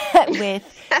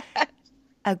 With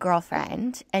a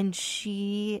girlfriend, and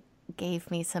she gave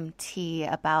me some tea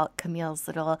about Camille's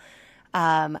little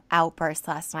outburst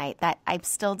last night that I'm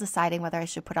still deciding whether I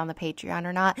should put on the Patreon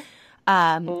or not,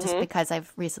 just because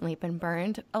I've recently been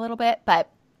burned a little bit. But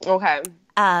Okay.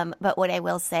 but what I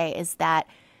will say is that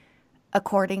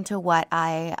according to what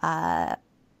I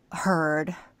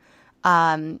heard,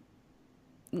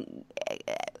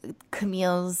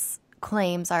 Camille's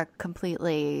claims are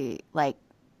completely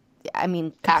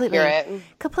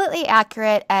completely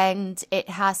accurate, and it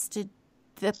has to.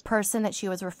 The person that she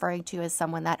was referring to is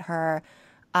someone that her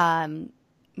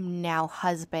now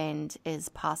husband is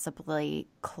possibly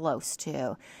close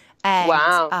to, and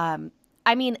Wow.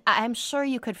 I mean, I'm sure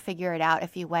you could figure it out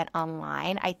if you went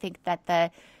online. I think that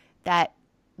the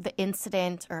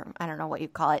incident, or I don't know what you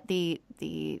call it, the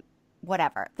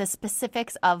whatever, the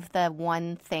specifics of the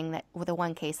one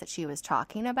case that she was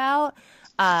talking about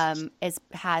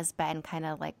has been kind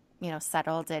of like,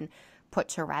 settled and put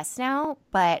to rest now.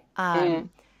 But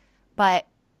but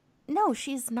no,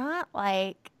 she's not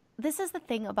like, this is the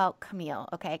thing about Camille.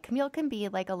 Okay, Camille can be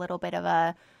like a little bit of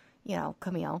a,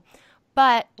 Camille,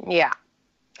 but Yeah.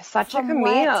 Such a from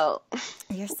what Camille.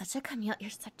 you're such a Camille.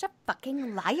 You're such a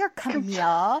fucking liar,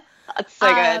 Camille. That's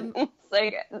so good. So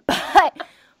good.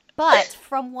 But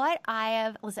from what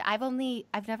I've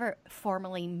never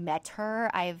formally met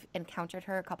her. I've encountered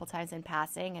her a couple times in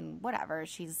passing, and whatever.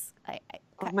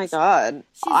 Oh my God.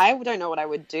 I don't know what I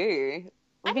would do.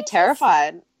 I'd be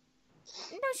terrified.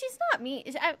 No, she's not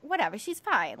me. Whatever. She's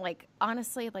fine. Like,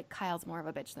 honestly, like, Kyle's more of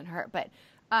a bitch than her. But,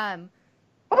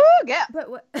 Oh, yeah. but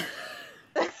what?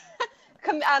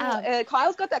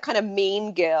 Kyle's got that kind of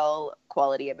mean girl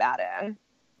quality about her.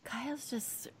 Kyle's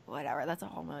just whatever. That's a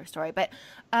whole nother story. But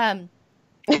I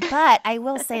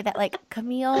will say that, like,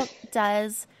 Camille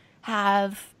does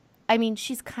have. I mean,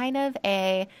 she's kind of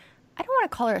I don't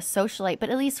want to call her a socialite, but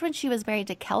at least when she was married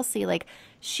to Kelsey, like,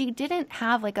 she didn't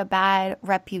have like a bad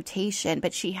reputation,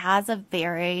 but she has a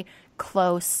very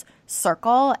close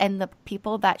circle, and the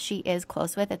people that she is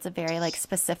close with, it's a very like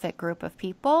specific group of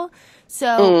people.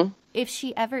 So if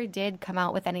she ever did come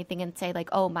out with anything and say like,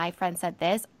 oh, my friend said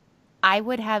this, I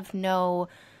would have I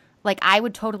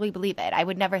would totally believe it. I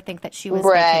would never think that she was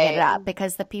making it up,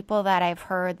 because the people that I've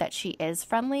heard that she is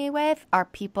friendly with are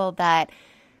people that,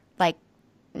 like,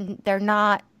 they're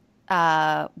not,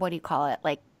 what do you call it?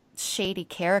 Like, shady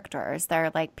characters.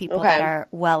 They're like people that are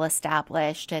well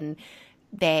established, and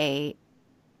they're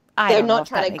not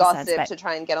trying to gossip to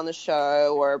try and get on the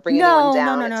show or bring anyone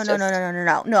down.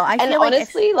 No.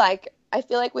 I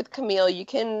feel like with Camille, you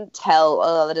can tell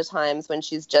a lot of times when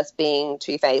she's just being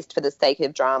two-faced for the sake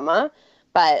of drama.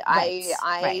 But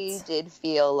I did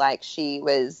feel like she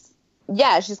was,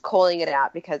 she's calling it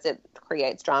out because it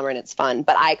creates drama and it's fun.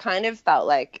 But I kind of felt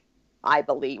like I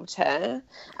believed her.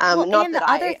 I don't know.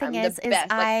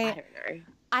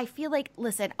 I feel like,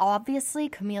 listen, obviously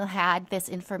Camille had this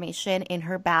information in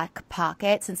her back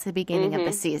pocket since the beginning of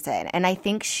the season. And I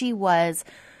think she was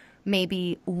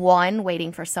maybe, one,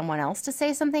 waiting for someone else to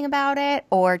say something about it,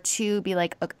 or two, be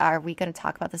like, are we going to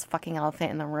talk about this fucking elephant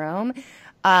in the room?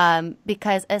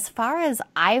 Because as far as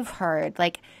I've heard,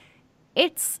 like,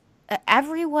 it's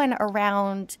everyone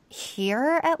around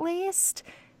here, at least,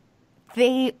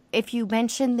 if you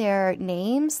mention their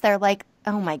names, they're like,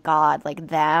 oh my God, like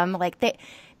them, like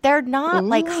they're not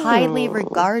like highly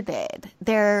regarded.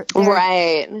 They're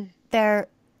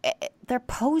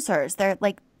posers. They're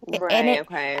like, And Right.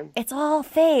 Okay. it's all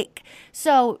fake.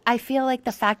 So I feel like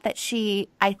the fact that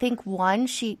I think one,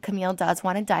 Camille does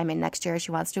want a diamond next year.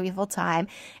 She wants to be full time,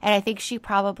 and I think she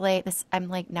probably I'm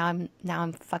like now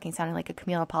I'm fucking sounding like a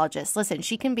Camille apologist. Listen,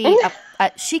 she can be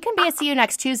she can be a see you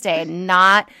next Tuesday,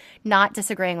 not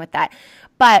disagreeing with that,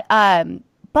 but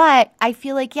but I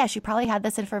feel like, yeah, she probably had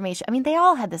this information. I mean, they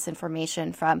all had this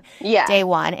information from day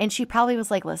one. And she probably was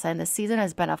like, listen, this season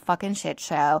has been a fucking shit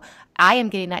show. I am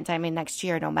getting that diamond next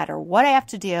year no matter what I have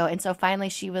to do. And so finally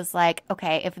she was like,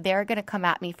 okay, if they're going to come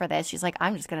at me for this, she's like,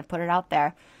 I'm just going to put it out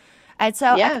there. And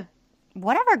so,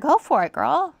 whatever, go for it,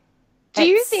 girl. Do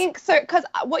you think so? Because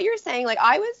what you're saying, like,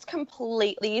 I was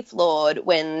completely floored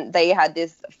when they had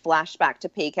this flashback to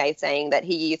PK saying that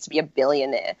he used to be a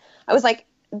billionaire. I was like,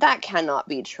 that cannot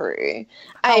be true.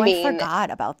 I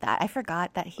forgot about that. I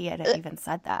forgot that he had even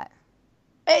said that.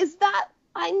 Is that,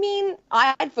 I mean,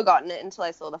 I had forgotten it until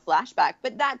I saw the flashback,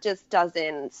 but that just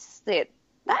doesn't sit.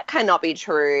 That cannot be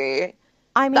true.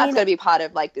 I mean, that's going to be part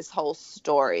of, like, this whole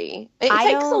story. It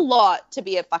takes a lot to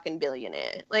be a fucking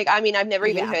billionaire. Like, I mean, I've never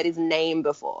even heard his name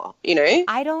before, you know?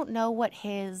 I don't know what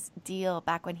his deal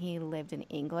back when he lived in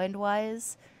England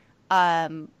was.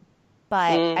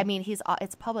 But I mean,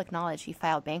 it's public knowledge. He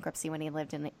filed bankruptcy when he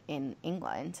lived in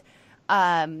England.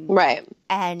 Right.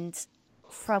 And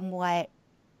from what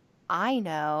I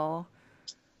know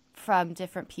from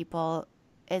different people,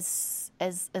 as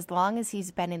long as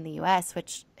he's been in the U.S.,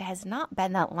 which has not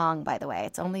been that long, by the way.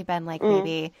 It's only been like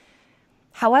maybe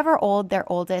however old their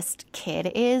oldest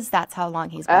kid is, that's how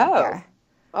long he's been here.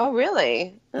 Oh,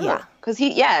 really? Oh. Yeah. Because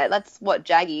that's what,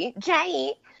 Jaggy.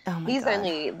 Oh my he's God.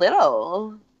 only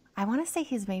little. I want to say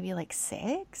he's maybe like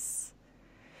 6.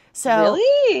 So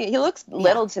really? He looks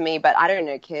little to me, but I don't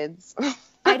know kids.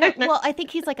 Well, I think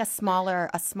he's like a smaller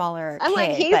I'm kid.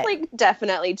 like, he's like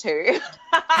definitely 2.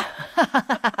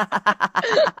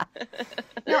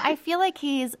 No, I feel like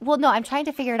I'm trying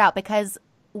to figure it out because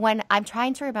I'm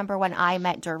trying to remember when I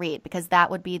met Dorit, because that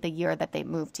would be the year that they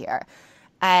moved here.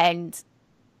 And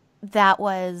that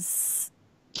was...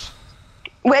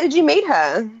 Where did you meet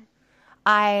her?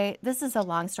 This is a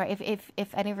long story.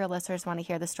 If any of your listeners want to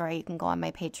hear the story, you can go on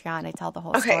my Patreon. I tell the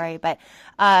whole story. But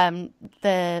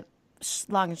the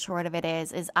long and short of it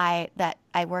is I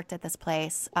worked at this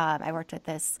place. It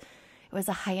was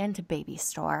a high-end baby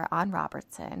store on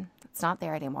Robertson. It's not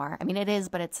there anymore. I mean, it is,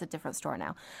 but it's a different store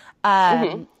now.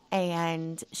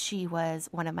 And she was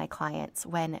one of my clients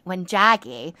when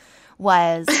Jaggy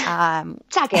was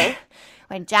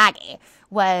when Jaggy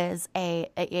was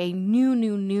a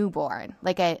newborn,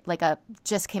 like a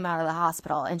just came out of the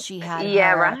hospital, and she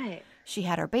had she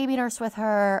had her baby nurse with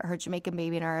her Jamaican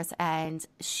baby nurse, and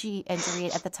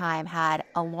Dorit at the time had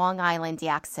a Long Island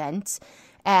accent,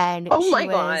 and she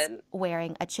was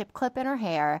wearing a chip clip in her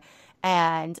hair.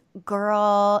 And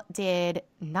girl did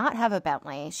not have a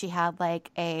Bentley. She had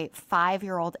like a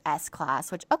 5-year-old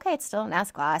S-Class, which, okay, it's still an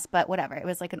S-Class, but whatever. It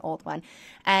was like an old one.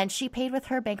 And she paid with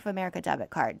her Bank of America debit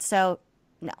card. So,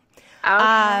 no.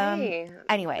 Okay.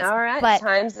 Anyways. All right. But,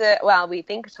 we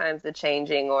think times are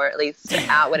changing, or at least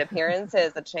outward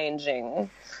appearances are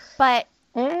changing. But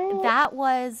that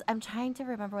was, I'm trying to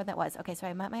remember when that was. Okay, so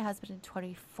I met my husband in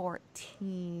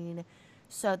 2014.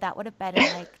 So that would have been in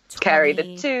like carry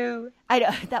the 2. I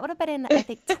know that would have been in, I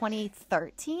think,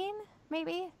 2013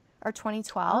 maybe, or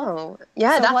 2012. Oh,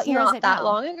 yeah, so that's not that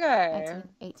long ago.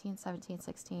 18, 17,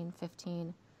 16,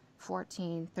 15,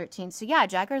 14, 13. So yeah,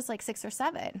 Jagger's like 6 or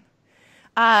 7.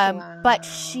 Wow. But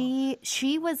she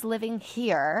was living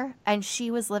here, and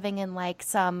she was living in like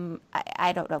some,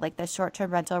 I don't know, like the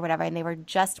short-term rental or whatever, and they were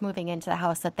just moving into the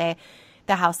house that they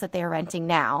are renting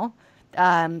now,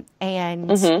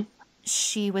 and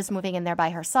she was moving in there by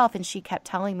herself, and she kept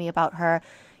telling me about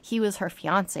he was her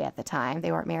fiance at the time.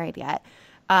 They weren't married yet.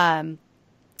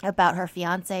 About her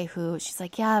fiance, who she's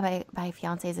like, yeah, my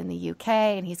fiance is in the UK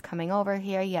and he's coming over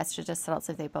here. He has to just settle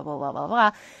something, blah, blah, blah, blah,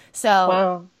 blah.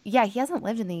 So, yeah, he hasn't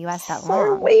lived in the US that long.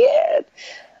 So weird.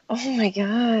 Oh my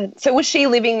God. So was she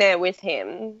living there with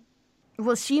him?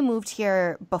 Well, she moved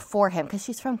here before him because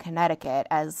she's from Connecticut,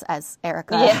 as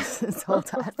Erica has told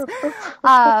us.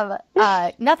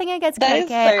 Nothing against Connecticut.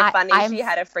 That is so funny. She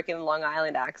had a freaking Long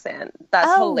Island accent.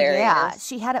 That's hilarious. Yeah,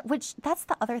 she had it. Which that's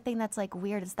the other thing that's like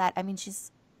weird is that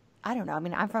I don't know. I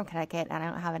mean, I'm from Connecticut and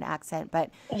I don't have an accent, but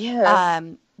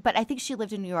but I think she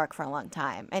lived in New York for a long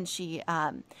time, and she.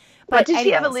 But did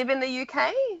she ever live in the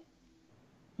UK?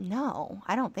 No,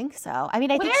 I don't think so. I mean,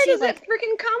 I think where does it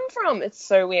freaking come from? It's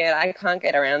so weird. I can't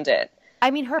get around it. I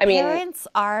mean, her parents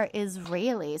are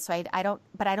Israeli, so I don't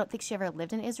think she ever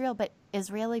lived in Israel. But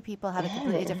Israeli people have a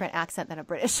completely different accent than a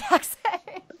British accent.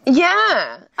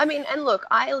 Yeah. I mean, and look,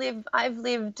 I've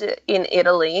lived in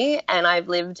Italy and I've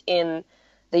lived in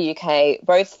the UK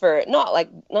both for not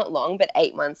long, but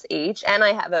 8 months each. And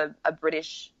I have a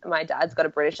British, my dad's got a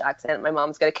British accent, my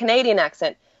mom's got a Canadian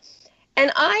accent.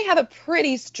 And I have a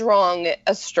pretty strong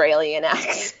Australian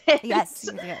accent. Yes.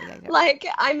 Like,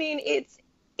 I mean,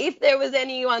 if there was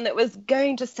anyone that was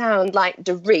going to sound like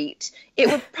Dorit, it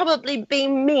would probably be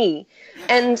me.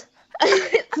 And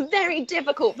it's very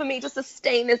difficult for me to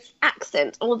sustain this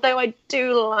accent, although I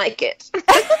do like it.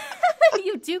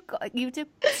 You do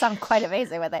sound quite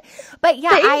amazing with it. But yeah,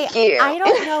 Thank you. I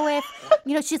don't know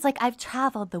if, she's like, I've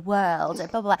traveled the world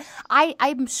and blah, blah, blah.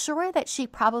 I'm sure that she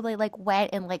probably like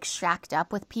went and like shacked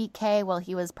up with PK while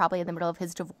he was probably in the middle of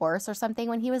his divorce or something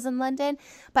when he was in London.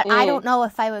 But I don't know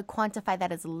if I would quantify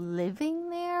that as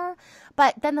living there.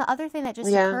 But then the other thing that just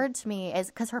occurred to me is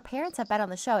because her parents have been on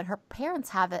the show and her parents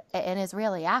have an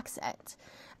Israeli accent.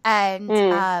 And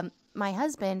my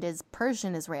husband is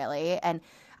Persian Israeli, and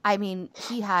I mean,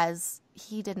 he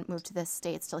didn't move to the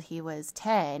States till he was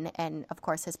 10. And of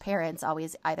course, his parents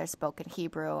always either spoke in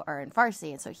Hebrew or in Farsi.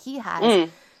 And so he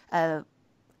has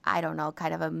I don't know,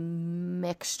 kind of a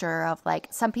mixture of like,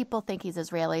 some people think he's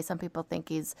Israeli. Some people think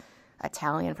he's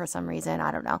Italian for some reason.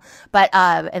 I don't know. But,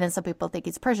 and then some people think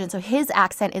he's Persian. So his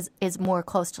accent is more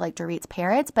close to like Dorit's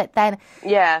parents. But then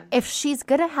if she's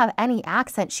going to have any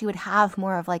accent, she would have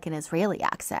more of like an Israeli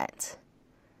accent.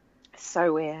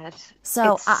 So weird.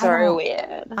 So it's so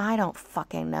weird. I don't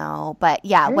fucking know. But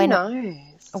yeah, Who knows?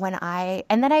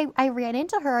 And then I ran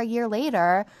into her a year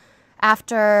later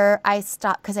after I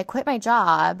stopped, because I quit my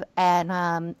job, and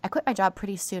I quit my job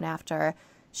pretty soon after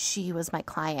she was my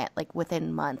client, like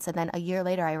within months. And then a year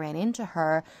later I ran into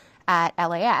her at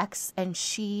LAX, and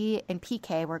she and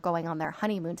PK were going on their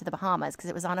honeymoon to the Bahamas because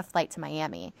it was on a flight to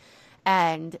Miami.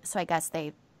 And so I guess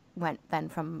they went then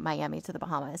from Miami to the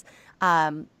Bahamas.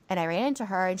 And I ran into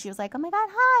her and she was like, oh my God,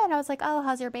 hi. And I was like, oh,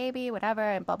 how's your baby? Whatever.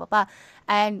 And blah, blah, blah.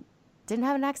 And didn't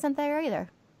have an accent there either.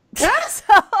 So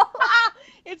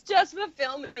it's just for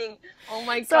filming. Oh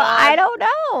my God. So I don't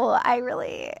know.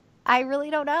 I really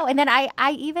don't know. And then I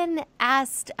even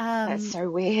asked that's so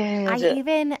weird. I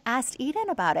even asked Eden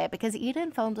about it because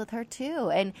Eden filmed with her too.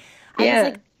 And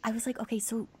I was like, okay,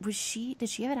 so did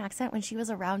she have an accent when she was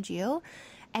around you?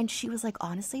 And she was like,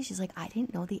 honestly, she's like, I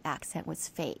didn't know the accent was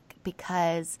fake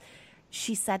because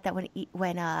she said that when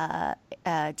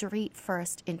Dorit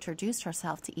first introduced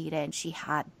herself to Eden, she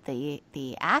had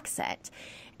the accent.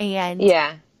 And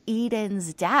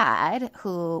Eden's dad,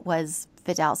 who was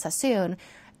Fidel Sassoon,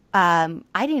 I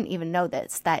didn't even know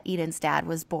this, that Eden's dad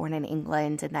was born in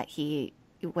England and that he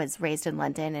was raised in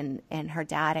London, and her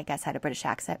dad, I guess, had a British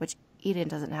accent, which Eden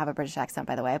doesn't have a British accent,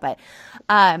 by the way, but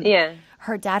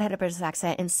her dad had a British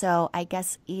accent. And so I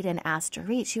guess Eden asked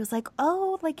Dorit, she was like,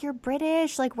 oh, like you're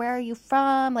British, like where are you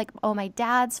from? Like, oh, my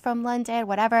dad's from London,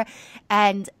 whatever.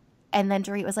 And then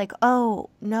Dorit was like,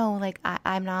 oh, no, like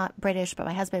I'm not British, but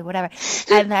my husband, whatever.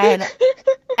 And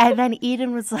then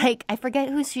Eden was like, I forget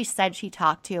who she said she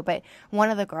talked to, but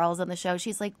one of the girls on the show,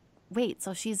 she's like, wait,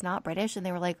 so she's not British? And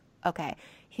they were like, okay,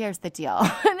 here's the deal.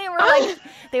 And they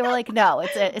were like, no,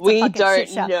 it's a we fucking don't shit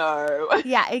show. know.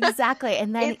 Yeah, exactly.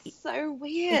 And then it's so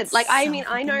weird. Like, I mean,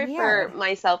 I know for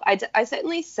myself, I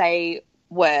certainly say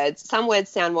some words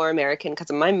sound more American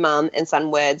because of my mum, and certain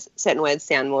words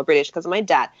sound more British because of my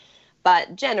dad.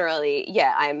 But generally,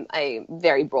 I'm a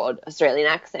very broad Australian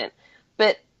accent.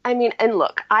 But I mean, and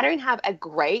look, I don't have a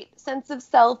great sense of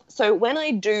self. So when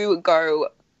I do go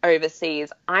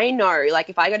overseas, I know, like,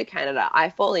 if I go to Canada,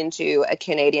 I fall into a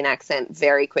Canadian accent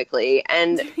very quickly,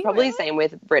 and probably same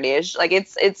with British. Like,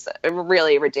 it's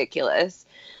really ridiculous.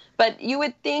 But you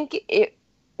would think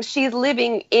she's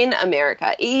living in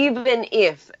America, even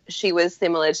if she was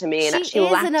similar to me and actually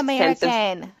lacked an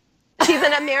American. She's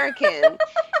an American.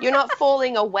 You're not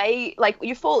falling away. Like,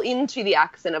 you fall into the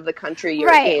accent of the country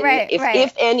you're in.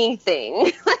 If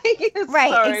anything.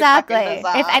 Exactly.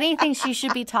 If anything, she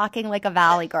should be talking like a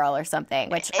Valley girl or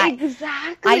something, which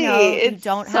exactly. I know it's you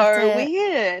don't have to.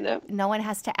 Weird. No one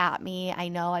has to at me. I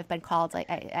know I've been called, like,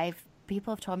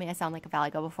 people have told me I sound like a Valley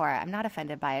girl before. I'm not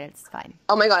offended by it. It's fine.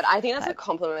 Oh my God. I think that's a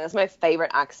compliment. That's my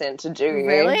favorite accent to do.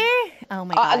 Really? Oh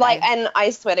my God. And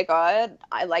I swear to God,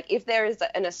 if there is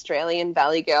an Australian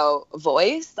Valley girl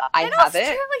voice, I have it.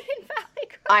 Australian Valley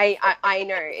girl. I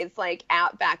know. It's like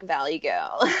Outback Valley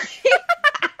girl.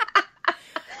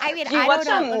 I mean, I don't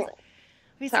know.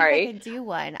 me see if I Sorry. can do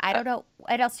one. I don't know.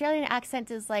 An Australian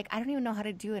accent is like, I don't even know how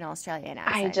to do an Australian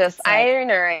accent. I don't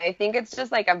know. I think it's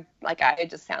just like I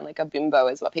just sound like a bimbo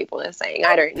is what people are saying.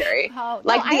 I don't know. Oh, no,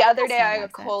 Like the I other day I got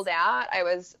accents. called out. I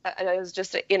was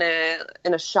just in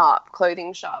a shop,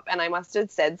 clothing shop, and I must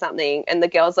have said something, and the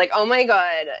girl's like, "Oh my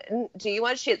God, do you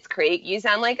watch Schitt's Creek? You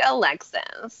sound like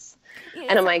Alexis." You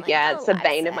And I'm sound like, yeah, it's the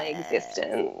bane of my Alexis.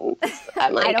 existence.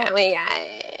 I'm like, oh my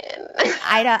God.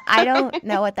 I don't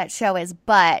know what that show is,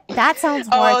 but that sounds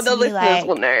more Oh, to the me listeners like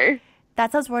will know.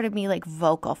 that sounds more to me like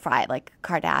vocal fry, like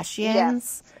Kardashians.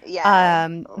 Yes. Yeah.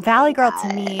 Oh Valley my Girl God.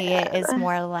 to me is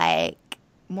more like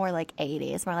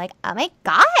 80s, more like oh my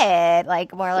God,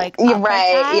 like more like You're up like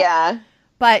right. that. Yeah.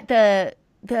 But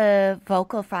the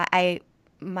vocal fry,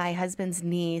 my husband's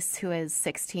niece, who is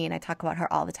 16, I talk about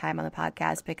her all the time on the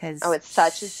podcast because Oh, it's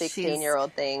such a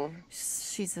 16-year-old thing.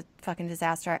 she's a fucking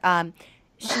disaster.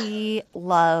 She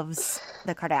loves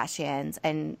the Kardashians,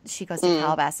 and she goes to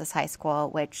Calabasas High School,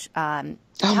 which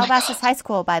Calabasas High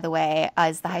School, by the way,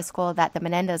 is the high school that the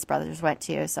Menendez brothers went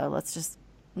to. So let's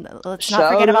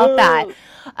not forget about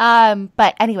that.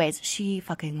 But anyways, she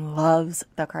fucking loves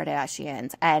the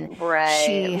Kardashians, and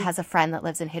she has a friend that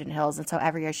lives in Hidden Hills, and so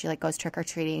every year she like goes trick or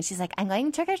treating. She's like, I'm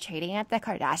going trick or treating at the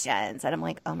Kardashians, and I'm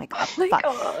like, oh my God, fuck.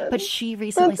 God. But she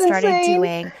recently That's started insane.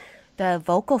 doing the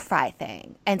vocal fry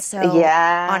thing, and so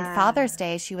on Father's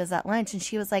Day she was at lunch, and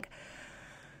she was like,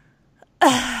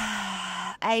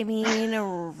 I mean,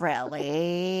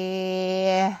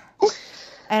 really?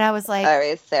 And I was like, Are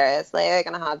we seriously? We're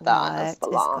going to have that. what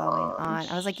is going on?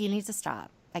 I was like, you need to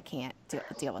stop. I can't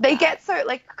deal with They that. get so,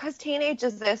 like, because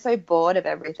teenagers, they're so bored of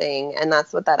everything. And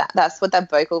that's what that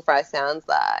vocal fry sounds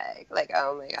like. Like,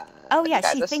 oh my God. Oh yeah, you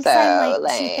guys she are thinks so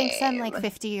I'm like lame.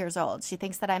 50 years old. She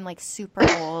thinks that I'm like super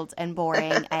old and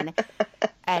boring, and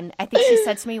I think she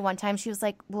said to me one time, she was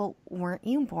like, well, weren't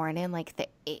you born in like the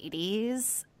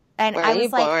 80s? And Were I you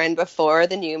was like, born before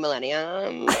the new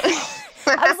millennium?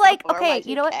 I was like, Before okay,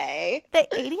 you know what? Y2K? The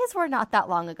 80s were not that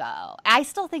long ago. I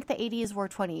still think the 80s were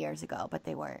 20 years ago, but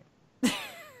they weren't.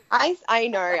 I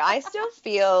know. I still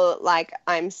feel like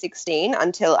I'm 16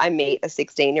 until I meet a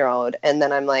 16-year-old, and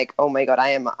then I'm like, oh my God, I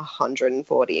am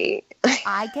 140.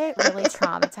 I get really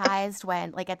traumatized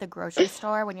when, like, at the grocery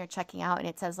store, when you're checking out and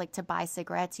it says, like, to buy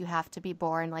cigarettes, you have to be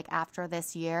born, like, after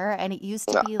this year. And it used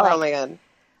to be, like, oh my God.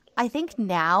 I think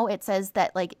now it says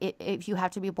that, like, if you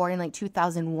have to be born in, like,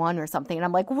 2001 or something. And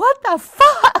I'm like, what the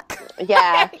fuck?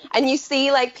 Yeah. And you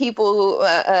see, like, people,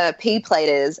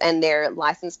 P-platers, and their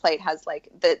license plate has, like,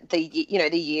 the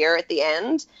year at the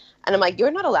end. And I'm like, you're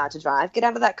not allowed to drive. Get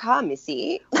out of that car,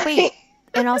 missy. Wait,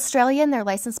 in Australia, their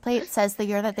license plate says the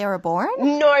year that they were born?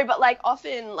 No, but, like,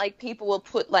 often, like, people will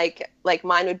put, like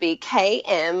mine would be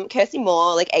KM, Kirsty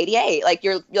Moore, like, 88. Like,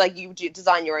 you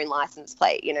design your own license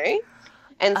plate, you know?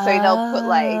 And so they'll put,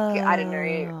 like, I don't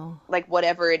know, like,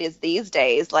 whatever it is these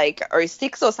days, like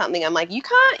 06 or something. I'm like, you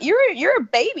can't, you're a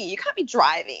baby. You can't be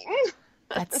driving.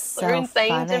 That's so so insane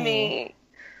funny to me.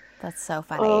 That's so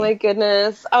funny. Oh, my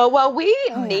goodness. Oh, well, we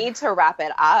need to wrap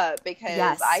it up because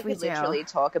Yes, I we could do. literally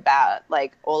talk about,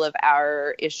 like, all of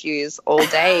our issues all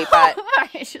day. But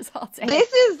Issues all day.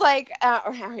 this is, like,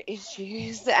 our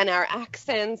issues and our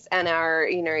accents and our,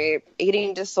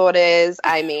 eating disorders.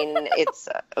 I mean, it's,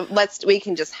 we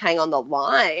can just hang on the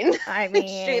line. I and mean,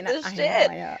 shoot the I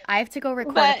shit. know. I have to go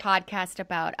record But- a podcast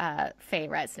about Faye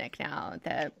Resnick now.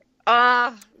 The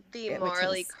The which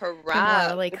morally is the corrupt.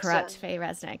 morally corrupt Faye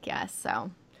Resnick, yes.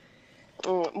 So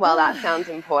Well, that sounds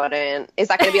important. Is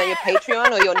that going to be on your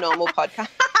Patreon or your normal podcast?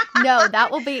 no,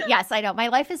 that will be yes. I know my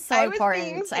life is so I was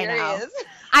being important. I know.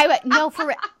 serious. No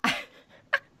for.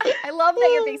 I love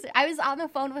that you're being. I was on the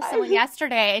phone with someone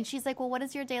yesterday, and she's like, "Well, what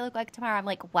does your day look like tomorrow?" I'm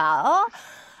like, "Well,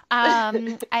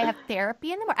 I have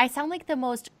therapy in the morning." I sound like the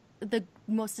most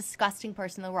disgusting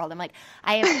person in the world. I'm like,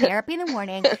 I have therapy in the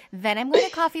morning, then I'm going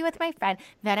to coffee with my friend,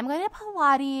 then I'm going to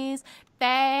Pilates,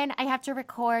 then I have to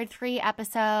record 3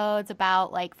 episodes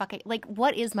about like fucking like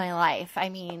what is my life? I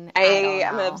mean, I don't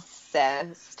am know.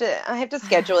 obsessed. I have to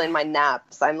schedule in my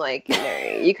naps. I'm like,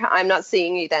 you can't. I'm not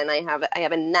seeing you. Then I have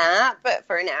a nap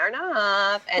for an hour and a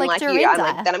half, and Like I'm like,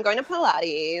 Dorinda. then I'm going to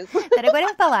Pilates. Then I'm going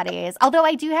to Pilates. Although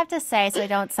I do have to say, so I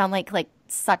don't sound like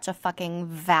such a fucking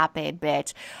vapid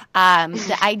bitch.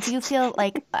 I do feel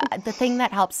like the thing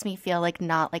that helps me feel like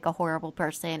not like a horrible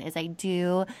person is I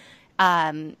do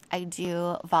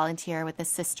volunteer with the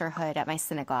sisterhood at my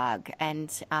synagogue, and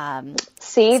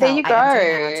See, so there you I am doing that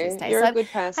on go. Tuesday. You're So a good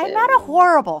person. I'm not a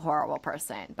horrible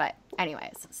person, but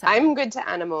anyways. So. I'm good to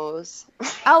animals.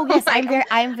 Oh yes, I'm very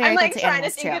I'm good like to trying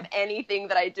animals to think too. of anything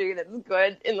that I do that's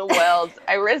good in the world.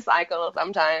 I recycle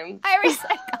sometimes. I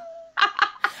recycle.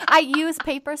 I use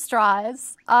paper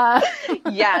straws.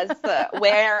 Yes,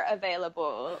 where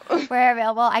available. Where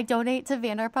available. I donate to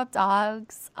Vanderpump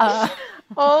Dogs.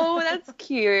 Oh, that's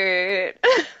cute.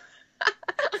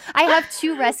 I have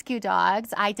 2 rescue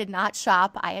dogs. I did not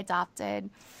shop. I adopted.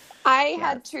 I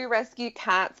had 2 rescue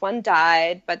cats. One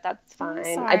died, but that's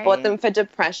fine. I bought them for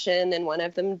depression, and one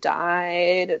of them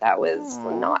died. That was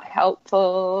not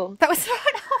helpful. That was not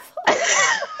helpful.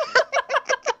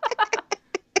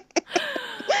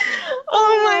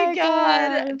 Oh my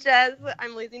God. Jess,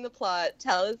 I'm losing the plot.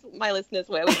 Tell us, my listeners,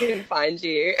 where we can find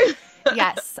you.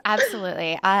 Yes,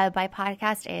 absolutely. My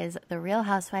podcast is The Real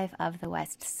Housewife of the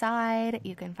West Side.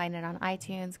 You can find it on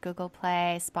iTunes, Google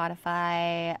Play,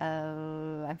 Spotify.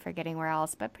 I'm forgetting where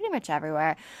else, but pretty much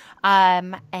everywhere.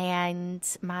 And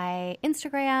my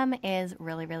Instagram is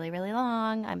really, really, really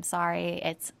long. I'm sorry.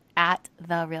 It's at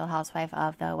The Real Housewife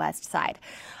of the West Side.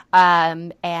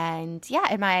 And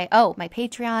my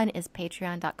Patreon is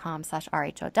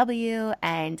patreon.com/RHOW.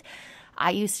 And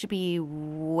I used to be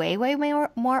way, way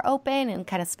more open and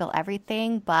kind of spill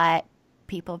everything, but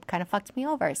people kind of fucked me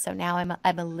over. So now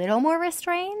I'm a little more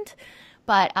restrained,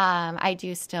 but I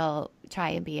do still try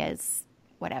and be as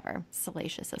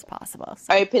salacious as possible.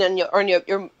 So. Open on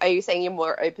your are you saying you're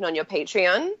more open on your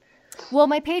Patreon? Well,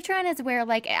 my Patreon is where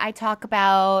I talk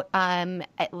about my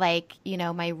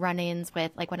run-ins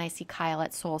with when I see Kyle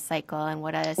at Soul Cycle and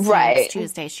what a serious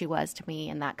Tuesday she was to me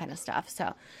and that kind of stuff.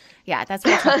 So yeah, that's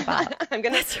what I talk about. I'm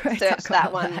gonna search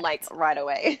that one right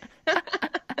away.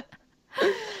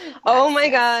 Oh my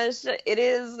gosh,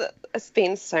 it's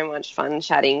been so much fun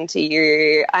chatting to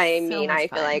you. I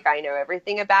feel like I know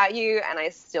everything about you and I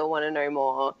still want to know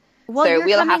more. Well, so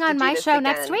you're coming on my show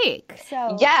next week.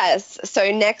 So. Yes.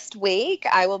 So next week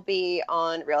I will be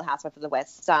on Real Housewife of the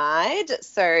West Side.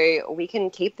 So we can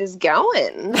keep this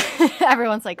going.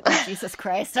 Everyone's like, oh, Jesus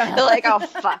Christ. They're like, oh,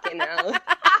 fucking hell.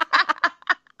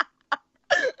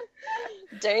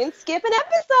 Don't skip an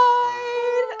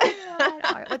episode.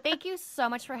 All right. Well, thank you so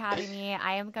much for having me.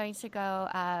 I am going to go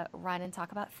run and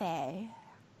talk about Faye.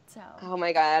 So. Oh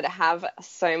my God, have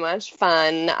so much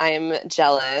fun. I'm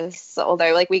jealous.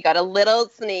 Although we got a little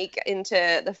sneak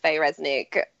into the Faye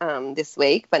Resnick this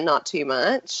week, but not too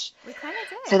much. We kind of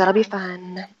did. So that'll be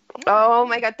fun. Yeah. Oh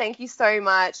my God, thank you so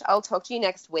much. I'll talk to you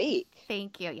next week.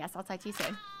 Thank you. Yes, I'll talk to you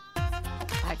soon.